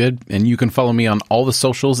 Sounds good. And you can follow me on all the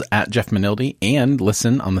socials at Jeff Manildi and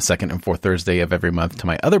listen on the second and fourth Thursday of every month to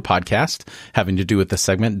my other podcast having to do with the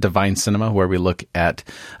segment Divine Cinema, where we look at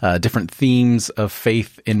different themes of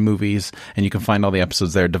faith in movies. And you can find all the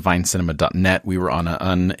episodes there at divinecinema.net. We were on an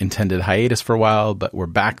unintended hiatus for a while, but we're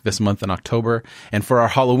back this month in October. And for our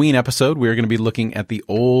Halloween episode, we're going to be looking at the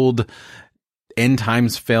old end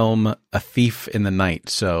times film A Thief in the Night.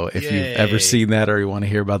 So if you've ever seen that or you want to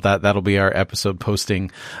hear about that, that'll be our episode posting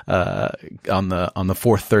on the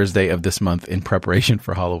fourth Thursday of this month in preparation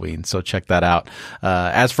for Halloween. So check that out.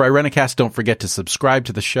 As for Irenicast, don't forget to subscribe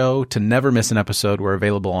to the show to never miss an episode. We're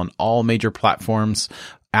available on all major platforms: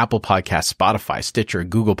 Apple Podcasts, Spotify, Stitcher,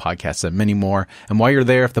 Google Podcasts, and many more. And while you're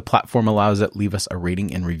there, if the platform allows it, leave us a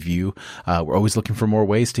rating and review. We're always looking for more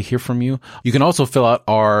ways to hear from you. You can also fill out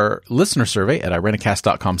our listener survey at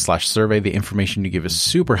irenicast.com/survey. The information you give is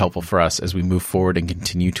super helpful for us as we move forward and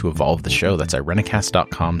continue to evolve the show. That's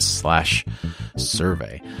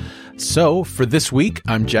irenicast.com/survey. So for this week,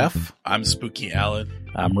 I'm Jeff. I'm Spooky Alan.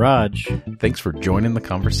 I'm Raj. Thanks for joining the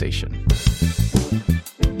conversation.